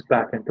things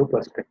back into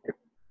perspective.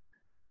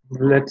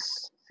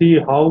 Let's see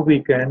how we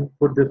can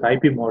put this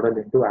IP model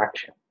into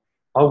action.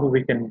 How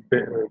we can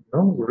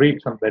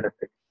reap some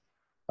benefits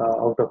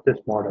out of this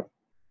model.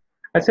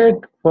 I said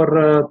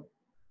for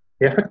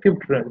effective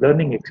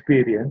learning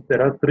experience,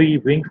 there are three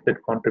wings that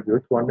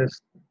contribute. One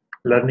is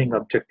learning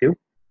objective,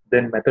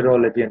 then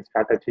methodology and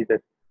strategy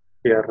that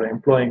we are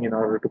employing in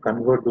order to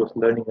convert those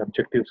learning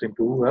objectives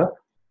into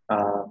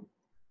a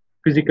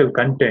physical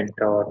content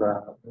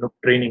or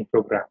training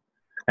program.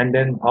 And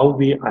then how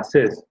we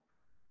assess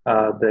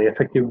the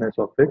effectiveness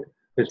of it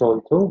is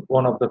also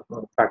one of the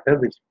factors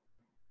which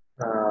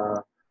uh,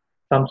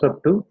 sums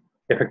up to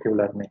effective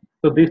learning.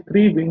 So these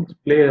three wings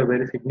play a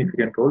very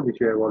significant role, which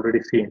you have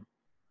already seen.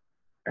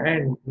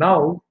 And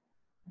now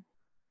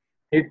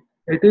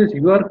it is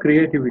your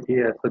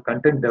creativity as a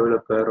content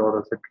developer or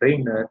as a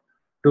trainer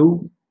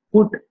to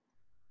put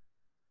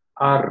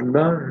our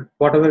learn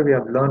whatever we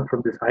have learned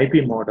from this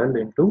IP model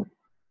into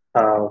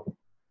uh,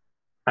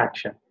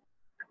 action.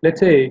 Let's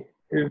say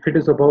if it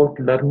is about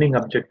learning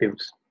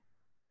objectives,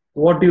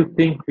 what do you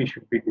think we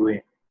should be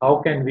doing? How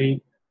can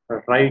we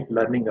write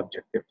learning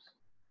objectives?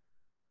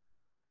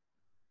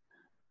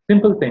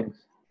 Simple things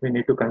we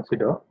need to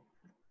consider.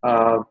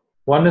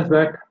 One is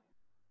that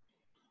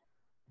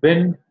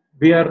when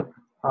we are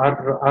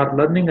our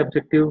learning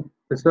objective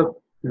is the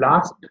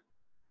last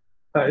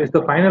is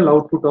the final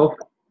output of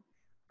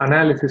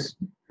analysis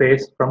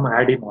phase from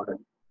ADDIE model.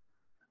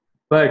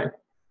 But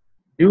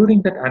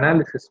during that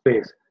analysis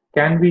phase,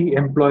 can we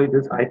employ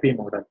this IP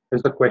model?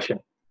 Is the question.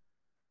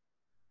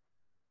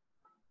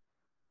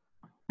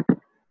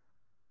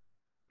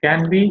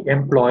 can we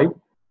employ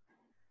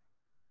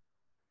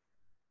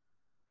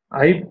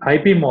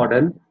IP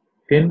model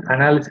in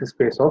analysis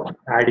space of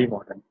ADDIE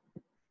model?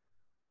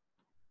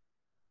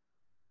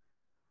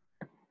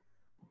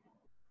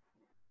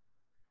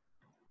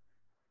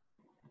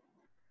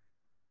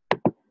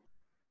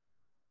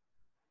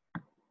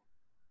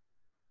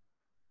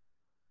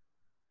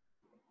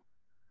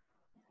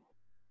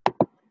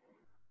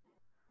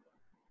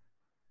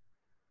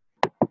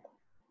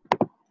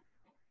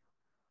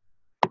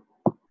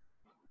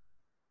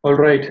 All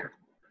right.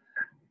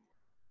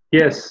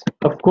 Yes,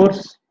 of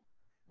course,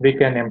 we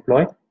can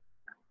employ.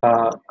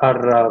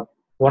 Our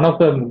one of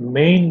the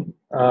main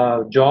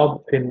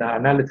job in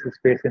analysis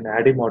space in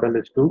ADDIE model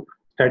is to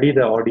study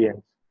the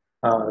audience,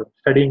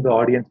 studying the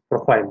audience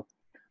profile.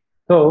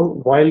 So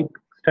while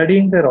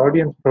studying their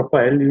audience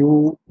profile,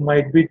 you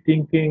might be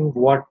thinking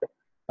what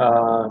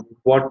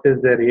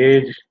is their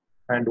age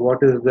and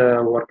what is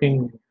the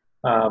working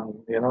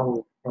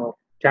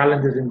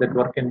challenges in that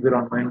work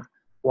environment,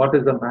 what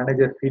is the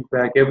manager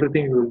feedback,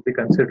 everything you will be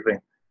considering.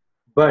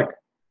 But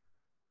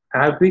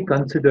have we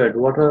considered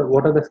what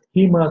are the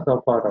schemas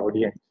of our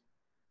audience?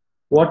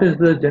 What is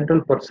the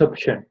general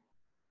perception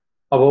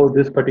about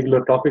this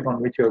particular topic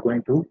on which you are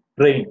going to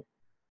train?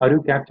 Are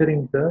you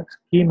capturing the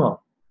schema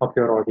of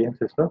your audience?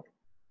 Is a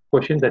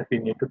question that we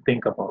need to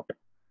think about.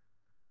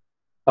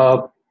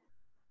 Uh,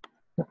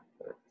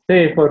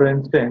 Say, for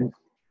instance,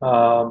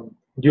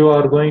 you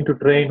are going to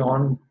train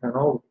on,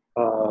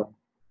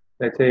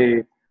 let's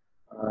say,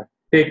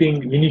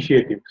 taking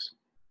initiatives.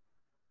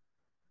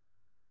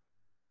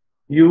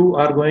 You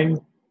are going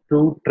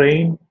to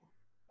train,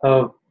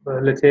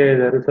 let's say,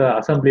 there is an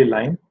assembly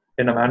line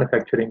in a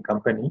manufacturing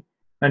company,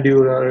 and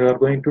you are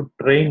going to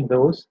train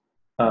those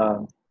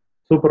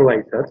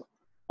supervisors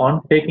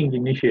on taking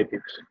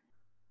initiatives.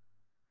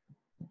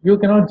 You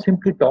cannot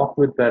simply talk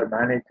with their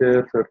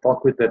managers or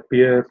talk with their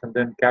peers and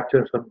then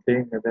capture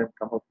something and then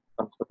come up with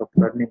some sort of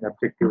learning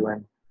objective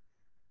and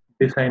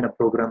design a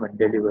program and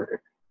deliver it.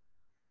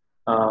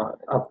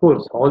 Of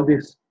course, all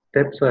these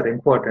steps are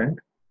important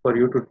for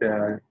you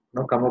to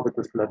come up with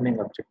this learning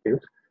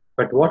objectives.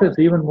 But what is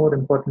even more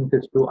important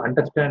is to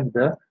understand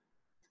the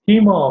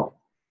schema of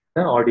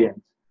the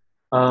audience.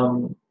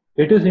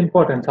 It is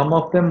important. Some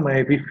of them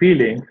may be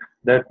feeling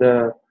that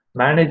the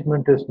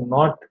management is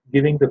not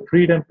giving the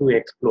freedom to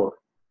explore.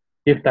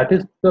 If that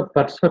is the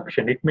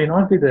perception, it may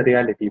not be the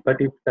reality, but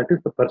if that is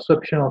the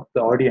perception of the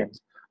audience,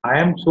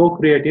 I am so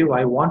creative,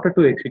 I wanted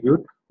to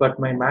execute, but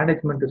my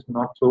management is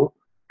not so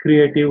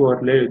creative or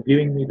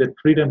giving me the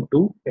freedom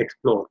to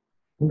explore.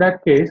 In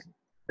that case,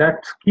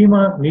 that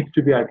schema needs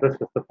to be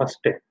addressed as the first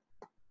step.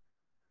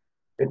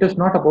 It is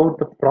not about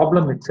the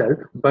problem itself,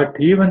 but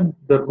even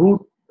the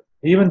root,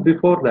 even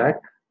before that,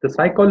 the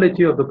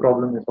psychology of the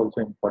problem is also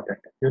important.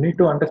 You need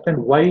to understand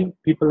why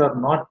people are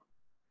not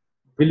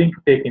willing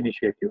to take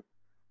initiative.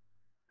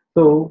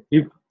 So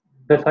if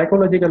the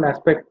psychological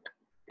aspect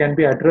can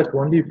be addressed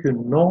only if you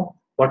know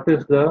what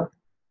is the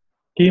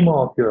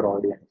schema of your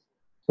audience.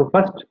 So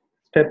first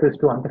step is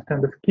to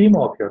understand the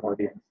schema of your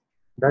audience.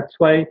 That's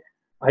why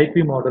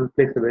IP model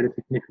plays a very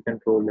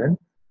significant role in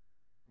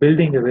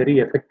building a very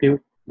effective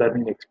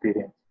learning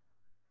experience.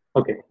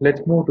 Okay,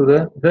 let's move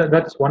to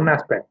that's one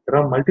aspect. There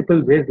are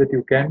multiple ways that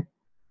you can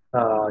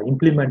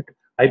implement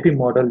IP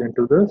model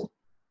into this,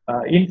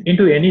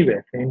 into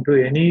anywhere, into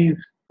any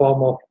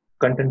form of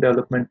content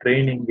development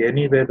training,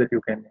 anywhere that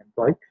you can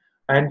employ.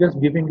 I'm just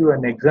giving you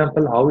an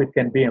example how it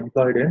can be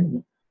employed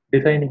in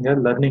designing a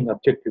learning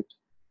objectives.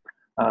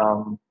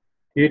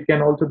 It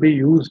can also be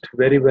used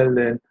very well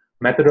in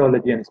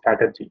methodology and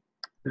strategy.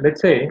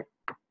 Let's say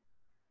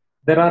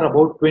there are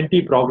about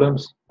 20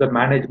 problems the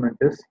management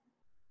is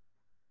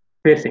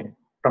facing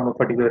from a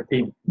particular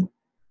team.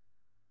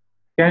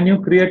 Can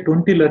you create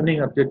 20 learning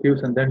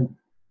objectives and then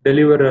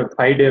deliver a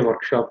 5-day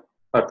workshop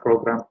or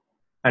program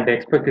and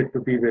expect it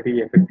to be very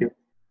effective?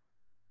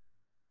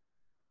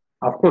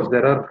 Of course,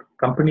 there are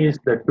companies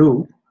that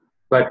do,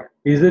 but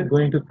is it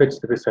going to fetch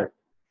the result?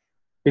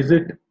 Is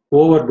it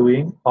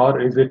overdoing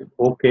or is it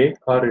okay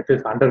or it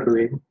is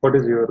underdoing? What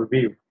is your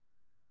view?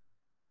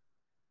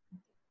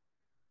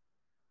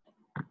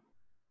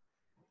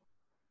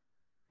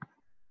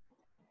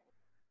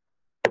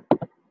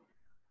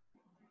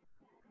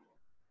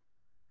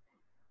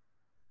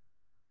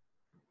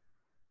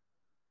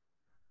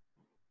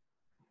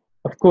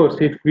 Of course,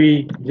 if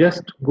we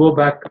just go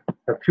back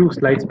a few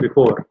slides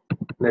before,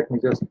 let me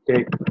just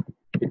take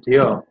it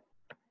here.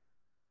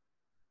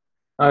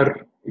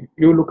 Or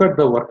you look at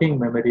the working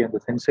memory and the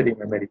sensory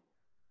memory.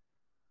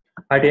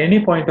 At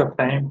any point of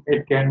time,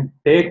 it can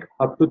take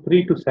up to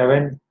 3 to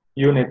 7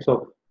 units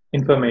of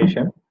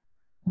information.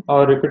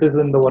 Or if it is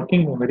in the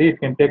working memory, it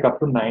can take up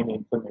to 9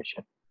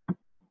 information.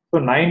 So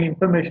 9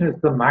 information is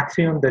the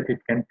maximum that it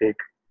can take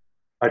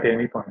at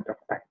any point of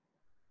time.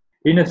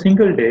 In a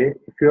single day,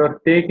 if you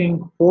are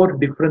taking 4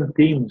 different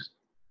themes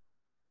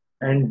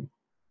and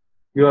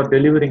you are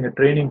delivering a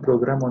training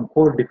program on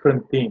 4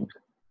 different themes,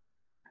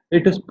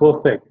 it is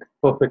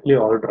perfectly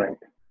all right.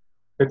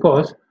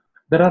 Because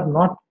there are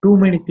not too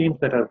many themes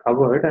that are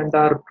covered, and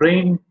our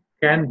brain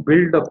can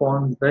build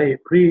upon the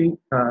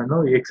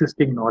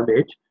existing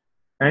knowledge,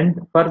 and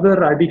further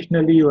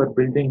additionally you are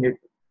building it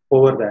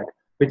over that,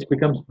 which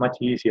becomes much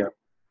easier.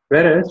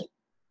 Whereas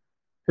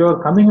if you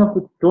are coming up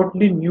with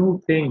totally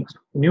new things,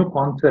 new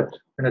concepts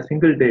in a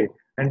single day,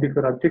 and if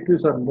your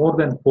objectives are more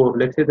than four,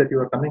 let's say that you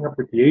are coming up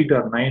with 8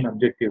 or 9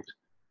 objectives,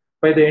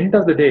 by the end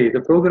of the day,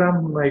 the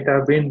program might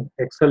have been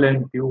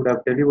excellent. You would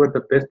have delivered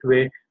the best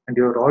way, and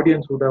your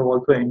audience would have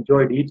also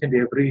enjoyed each and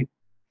every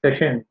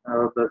session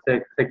or the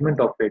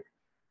segment of it.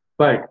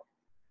 But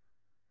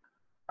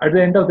at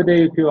the end of the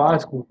day, if you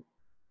ask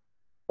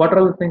what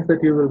are the things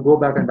that you will go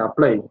back and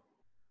apply,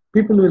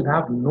 people will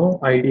have no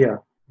idea,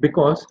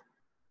 because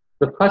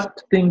the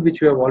first thing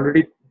which you have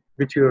already,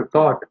 which you have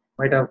thought,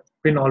 might have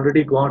been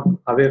already gone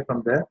away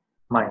from their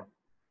mind,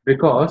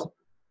 because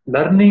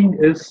learning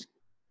is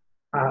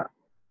uh,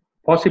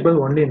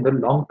 possible only in the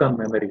long term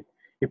memory.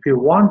 If you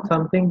want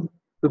something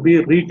to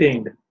be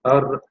retained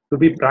or to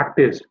be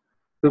practiced,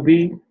 to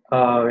be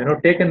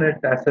taken it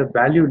as a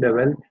value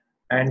level,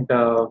 and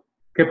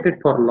kept it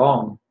for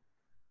long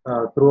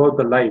throughout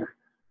the life,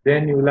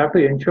 then you will have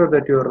to ensure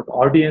that your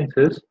audience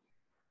is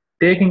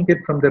taking it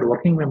from their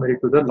working memory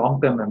to the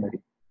long term memory.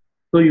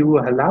 So you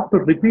will have to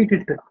repeat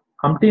it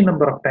umpteen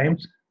number of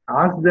times,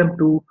 ask them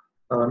to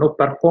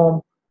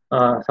perform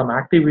some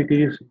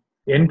activities,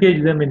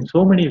 engage them in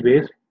so many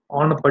ways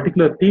on a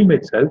particular theme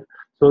itself,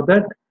 so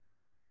that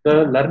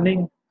the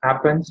learning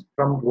happens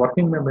from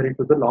working memory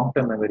to the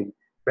long-term memory.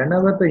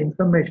 Whenever the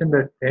information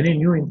that any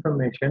new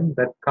information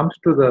that comes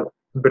to the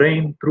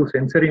brain through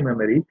sensory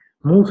memory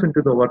moves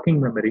into the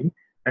working memory,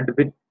 and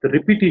with the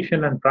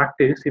repetition and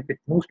practice, if it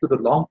moves to the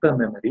long-term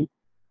memory,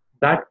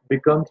 that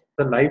becomes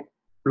the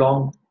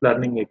lifelong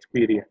learning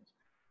experience.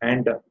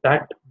 And the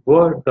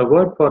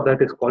word for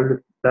that is called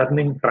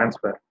learning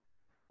transfer.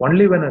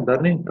 Only when a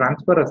learning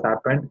transfer has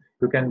happened,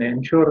 you can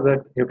ensure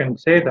that you can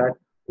say that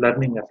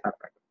learning has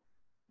happened.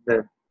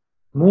 The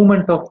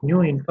movement of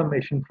new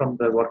information from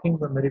the working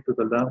memory to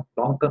the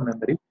long-term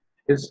memory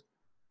is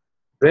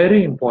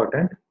very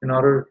important in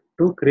order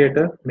to create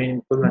a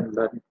meaningful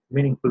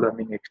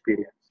learning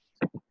experience.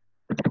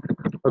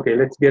 Okay,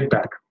 let's get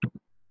back.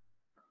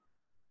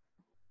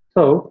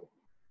 So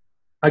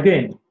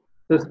again,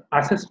 this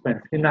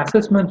assessment. In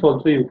assessments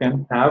also you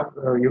can have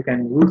you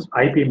can use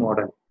IP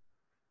model.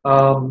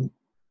 Um,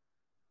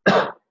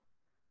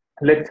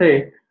 let's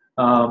say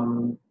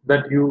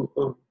that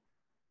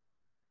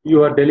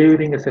you are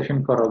delivering a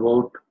session for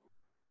about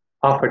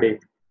half a day,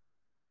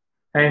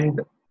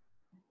 and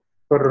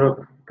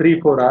for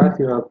 3-4 hours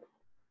you have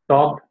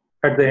talked.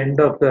 At the end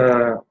of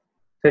the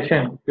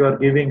session you are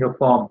giving a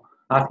form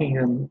asking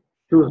him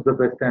choose the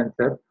best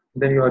answer,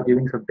 then you are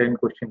giving some 10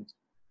 questions.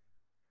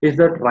 Is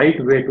that right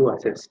way to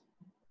assess?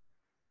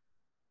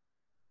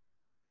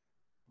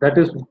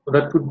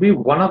 That could be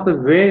one of the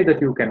way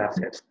that you can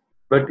assess,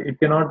 but it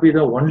cannot be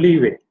the only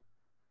way.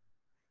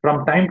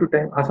 From time to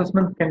time,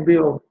 assessment can be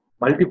of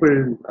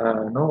multiple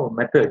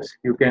methods.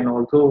 You can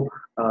also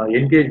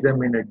engage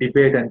them in a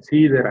debate and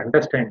see their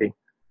understanding.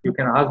 You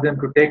can ask them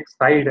to take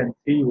side and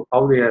see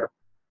how they are,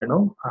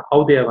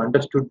 how they have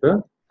understood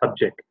the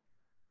subject.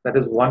 That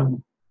is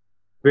one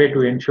way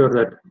to ensure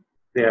that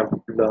they have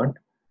learned.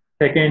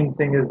 Second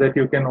thing is that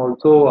you can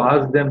also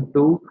ask them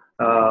to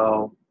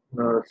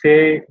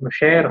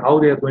share how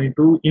they are going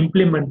to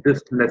implement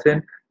this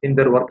lesson in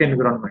their work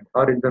environment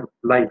or in their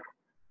life,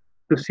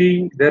 to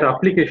see their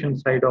application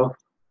side of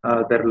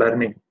their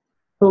learning.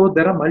 So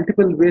there are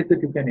multiple ways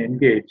that you can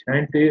engage,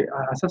 and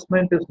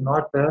assessment is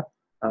not the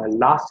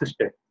last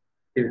step.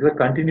 It is a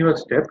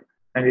continuous step,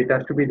 and it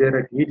has to be there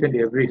at each and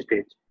every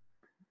stage.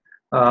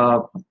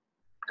 Uh,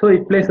 so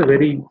it plays a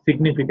very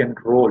significant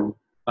role.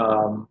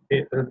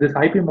 This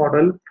IP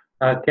model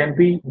can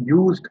be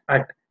used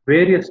at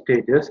various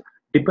stages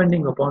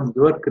depending upon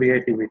your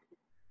creativity.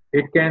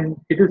 It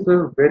is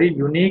a very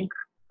unique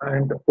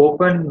and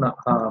open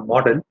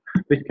model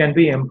which can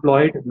be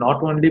employed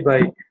not only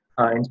by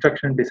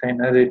instruction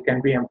designers. It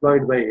can be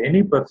employed by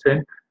any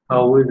person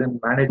who is in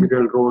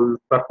managerial role.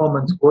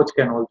 Performance coach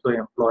can also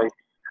employ,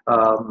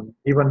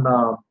 even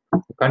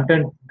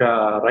content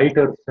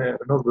writers,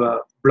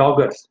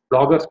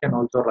 bloggers can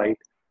also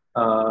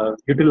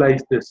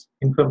utilize this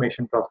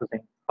information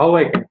processing. How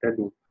I can tell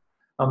you,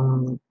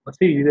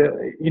 see,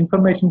 the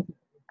information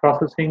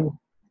processing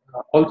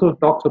also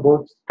talks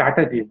about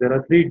strategies. There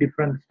are 3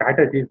 different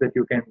strategies that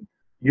you can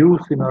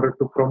use in order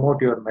to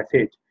promote your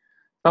message.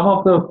 Some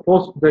of the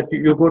posts that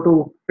you go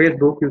to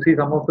Facebook, you see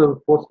some of the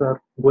posts are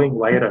going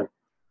viral,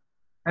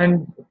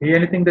 and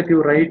anything that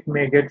you write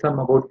may get some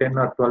about 10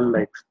 or 12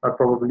 likes, or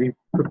probably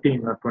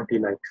 15 or 20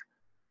 likes.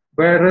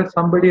 Whereas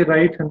somebody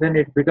writes and then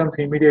it becomes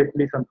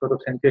immediately some sort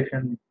of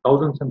sensation,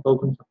 thousands and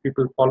thousands of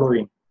people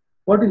following.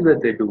 What is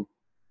that they do?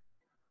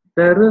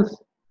 There is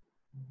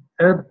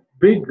a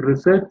big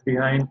research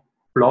behind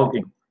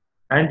blogging,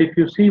 and if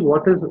you see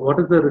what is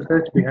the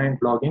research behind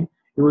blogging,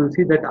 you will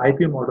see that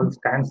IP model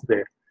stands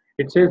there.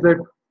 It says that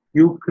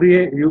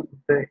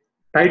the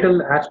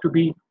title has to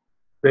be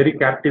very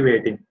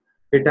captivating.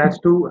 It has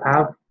to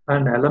have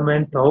an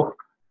element of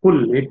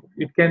pull.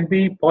 It can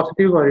be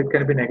positive or it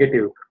can be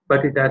negative,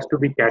 but it has to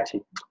be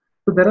catchy.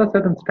 So there are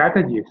certain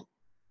strategies,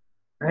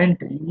 and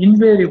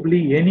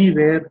invariably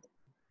anywhere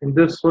in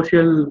this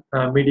social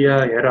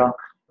media era,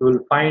 you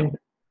will find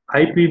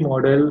IP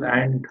model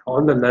and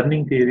all the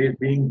learning theories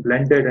being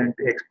blended and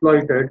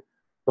exploited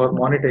for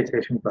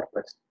monetization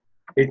purpose.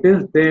 It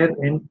is there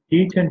in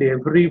each and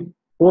every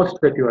post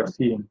that you are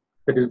seeing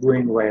that is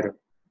going viral.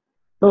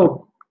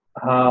 So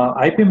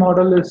IP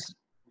model is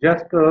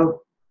just a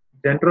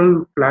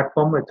general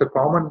platform. It's a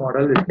common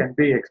model. It can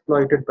be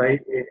exploited by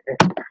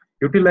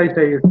utilized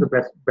is the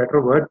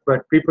better word,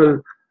 but people,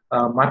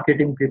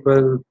 marketing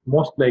people,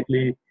 most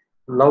likely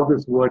love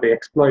this word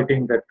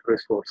exploiting that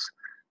resource.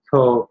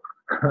 So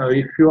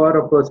if you are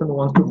a person who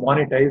wants to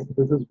monetize,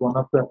 this is one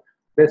of the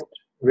best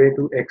way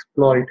to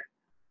exploit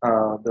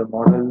the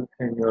model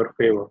in your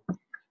favor.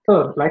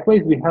 So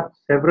likewise, we have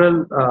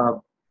several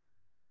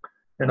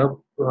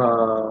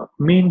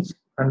means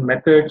and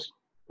methods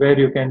where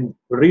you can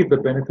reap the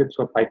benefits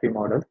of IP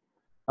model.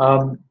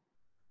 Um,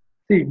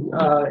 See,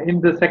 in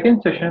the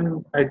second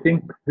session, I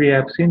think we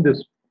have seen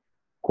this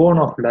cone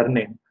of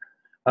learning.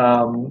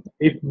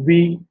 If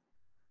we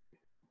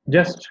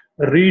just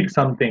read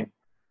something,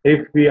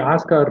 if we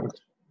ask our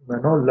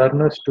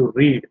learners to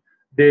read,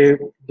 they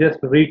just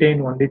retain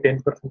only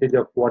 10%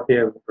 of what they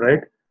have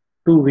read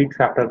 2 weeks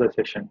after the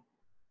session.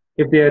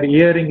 If they are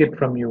hearing it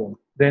from you,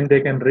 then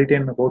they can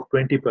retain about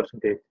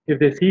 20%. If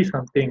they see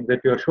something that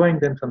you're showing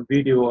them some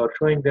video or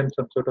showing them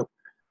some sort of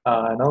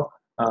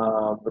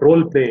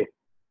role play,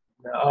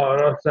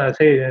 or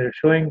say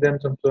showing them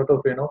some sort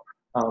of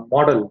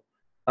model,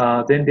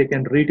 then they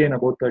can retain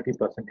about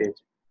 30%.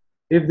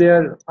 If they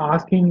are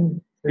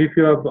asking, if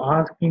you are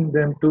asking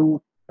them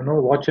to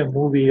watch a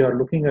movie or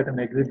looking at an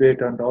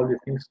exhibit and all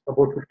these things,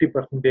 about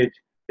 50%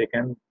 they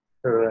can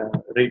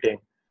retain.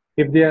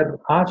 If they are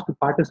asked to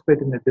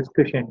participate in a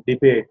discussion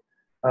debate,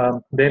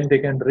 then they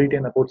can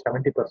retain about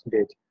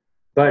 70%.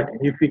 But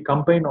if we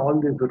combine all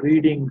this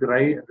reading,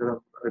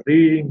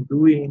 reading,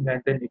 doing,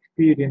 and then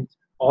experience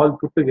all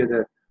put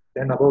together,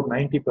 then about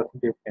 90%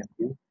 can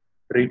be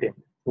retained.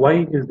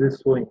 Why is this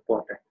so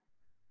important?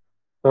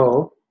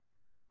 So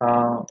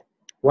uh,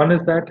 one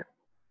is that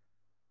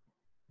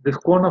this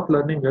cone of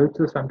learning helps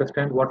us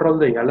understand what are all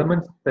the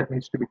elements that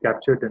needs to be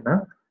captured in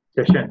a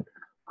session.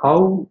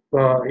 How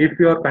if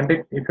you are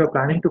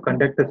planning to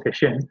conduct a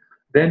session,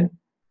 then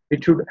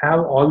it should have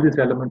all these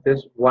elements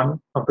as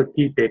one of the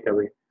key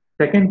takeaway.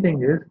 Second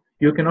thing is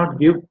you cannot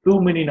give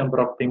too many number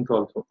of things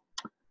also.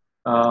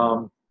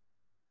 Um,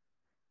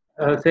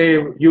 Say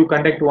you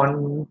conduct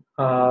one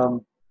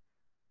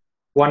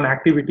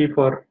activity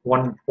for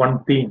one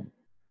theme,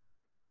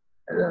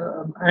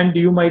 and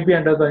you might be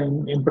under the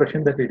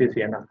impression that it is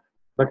enough,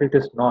 but it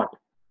is not.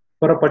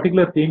 For a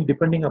particular theme,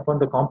 depending upon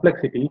the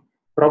complexity,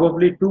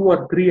 probably 2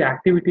 or 3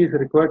 activities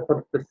required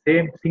for the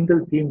same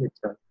single theme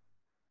itself.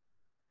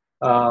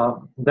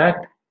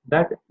 That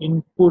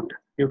input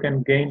you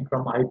can gain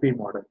from IP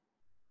model,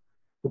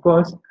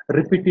 because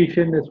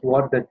repetition is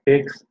what that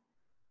takes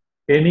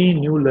any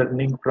new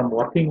learning from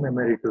working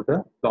memory to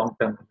the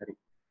long-term memory.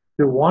 If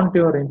you want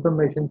your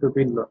information to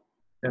be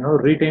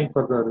retained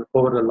for the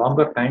over the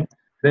longer time,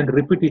 then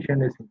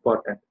repetition is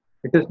important.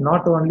 It is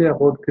not only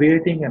about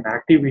creating an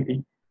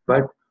activity,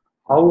 but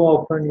how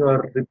often you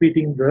are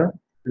repeating the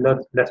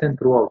lesson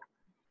throughout.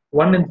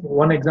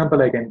 One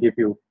example I can give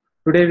you.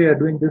 Today we are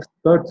doing this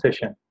third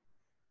session.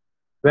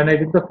 When I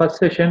did the first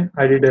session,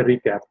 I did a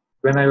recap.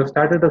 When I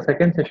started the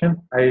second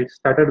session, I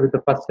started with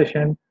the first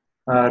session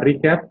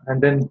recap and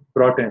then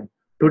brought in.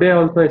 Today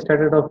also I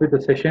started off with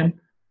the session,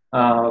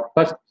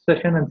 first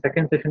session and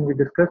second session we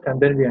discussed, and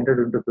then we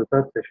entered into the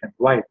third session.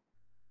 Why?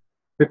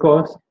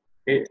 Because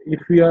if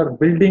we are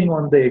building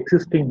on the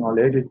existing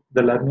knowledge,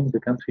 the learning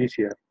becomes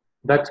easier.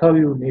 That's how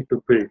you need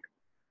to build.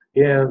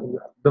 Yeah,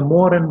 the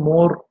more and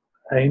more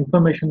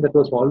information that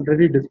was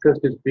already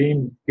discussed is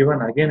being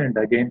given again and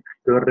again,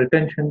 your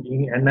retention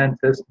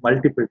enhances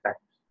multiple times.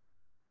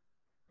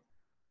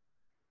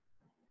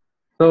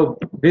 So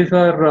these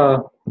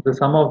are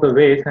some of the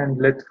ways,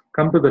 and let's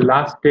come to the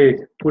last stage,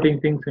 putting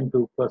things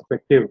into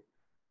perspective.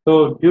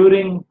 So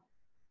during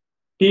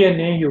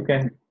TNA, you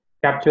can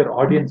capture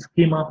audience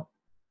schema,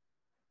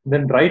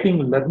 then writing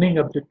learning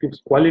objectives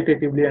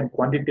qualitatively and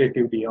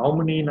quantitatively. How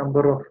many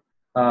number of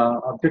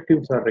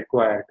objectives are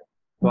required,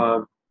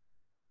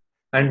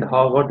 and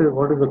what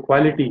is the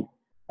quality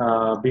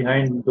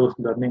behind those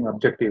learning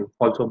objectives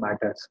also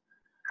matters.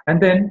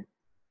 And then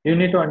you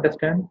need to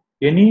understand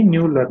any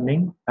new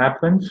learning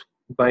happens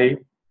by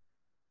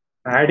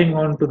adding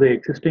on to the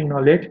existing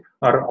knowledge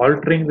or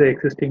altering the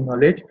existing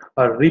knowledge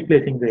or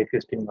replacing the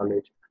existing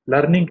knowledge.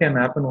 Learning can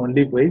happen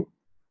only by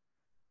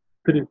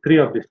three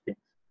of these things.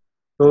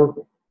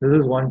 So this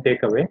is one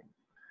takeaway.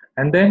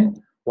 And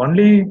then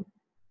only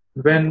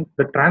when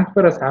the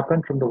transfer has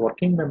happened from the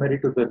working memory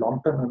to the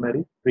long-term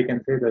memory, we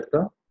can say that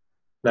the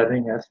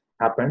learning has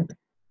happened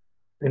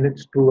in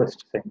its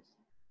truest sense.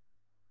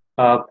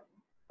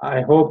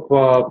 I hope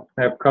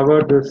I have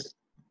covered this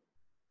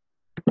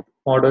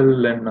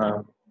model in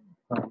a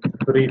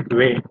brief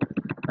way.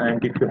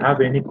 And if you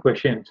have any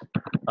questions,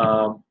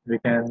 we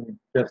can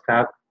just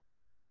have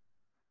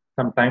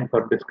some time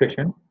for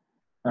discussion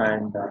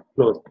and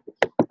close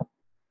this.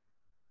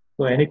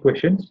 So, any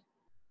questions?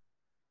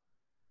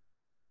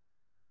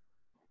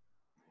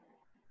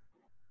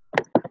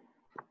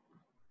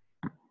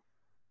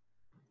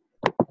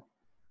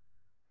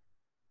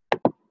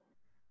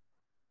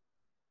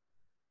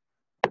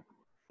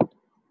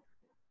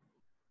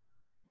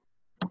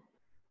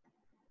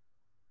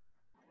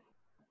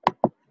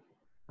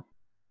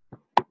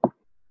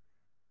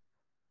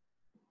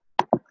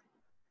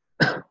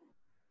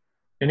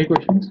 Any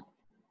questions?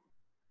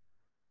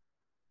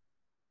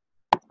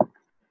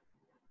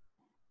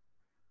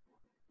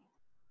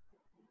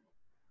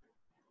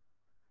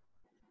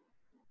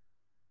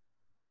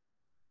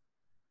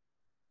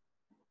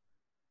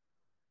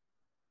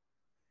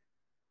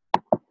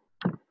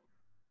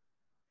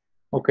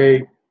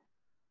 Okay,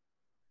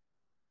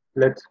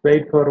 let's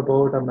wait for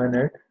about a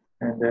minute,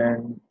 and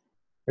then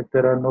if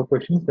there are no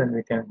questions, then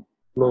we can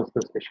close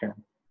the session.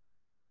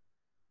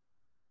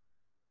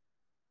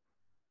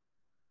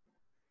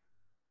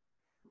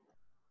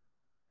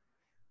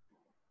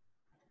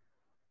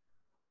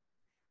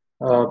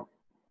 Uh,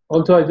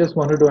 Also, I just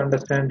wanted to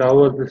understand how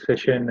was this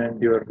session and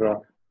your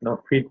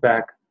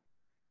feedback.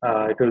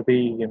 It will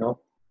be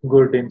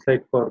good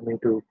insight for me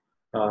to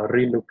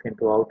relook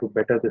into how to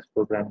better this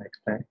program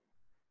next time.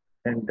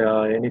 And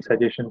any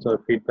suggestions or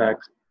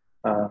feedbacks,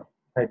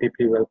 I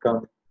deeply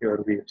welcome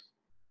your views.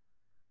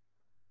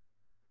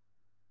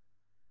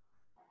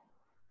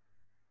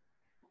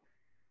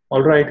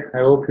 All right, I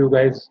hope you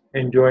guys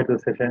enjoyed the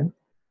session,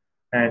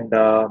 and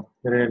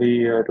really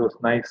it was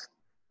nice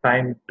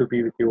time to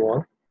be with you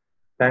all.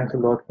 Thanks a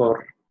lot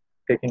for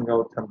taking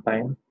out some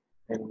time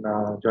in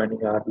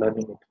joining our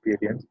learning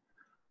experience.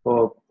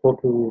 So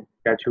hope to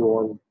catch you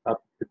all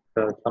up with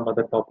some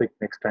other topic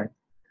next time.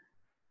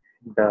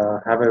 And,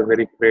 have a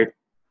very great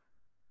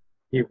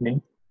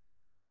evening.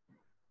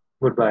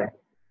 Goodbye.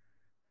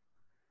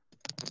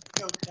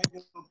 Thank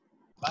you.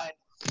 Bye.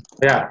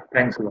 Yeah,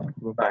 thanks a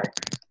lot.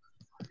 Bye.